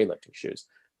on my weightlifting shoes.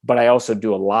 But I also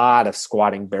do a lot of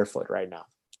squatting barefoot right now.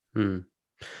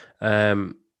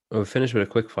 We'll finish with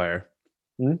a quick fire.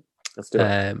 Let's do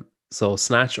it. So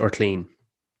snatch or clean?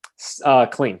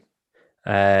 Clean.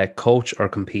 Coach or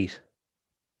compete?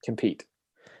 Compete.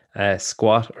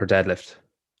 Squat or deadlift?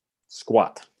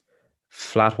 Squat.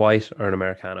 Flat white or an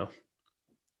Americano?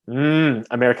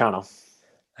 Americano.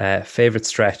 Favorite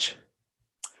stretch?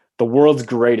 The world's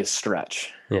greatest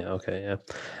stretch. Yeah, okay,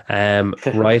 yeah.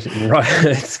 Right.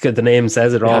 It's good. The name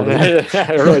says it all. It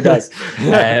really does.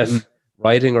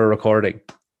 Writing or recording?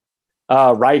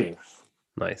 Writing.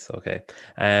 Nice. Okay.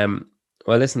 Well,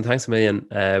 listen, thanks a million.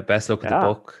 Best luck with the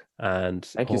book, and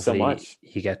thank you so much.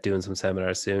 You get doing some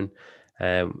seminars soon.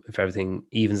 If everything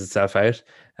evens itself out,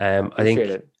 I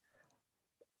think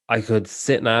I could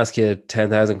sit and ask you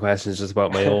 10,000 questions just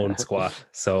about my own squat.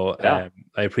 So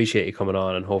I appreciate you coming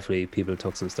on, and hopefully people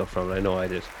took some stuff from it. I know I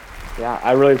did. Yeah,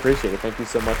 I really appreciate it. Thank you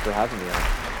so much for having me on.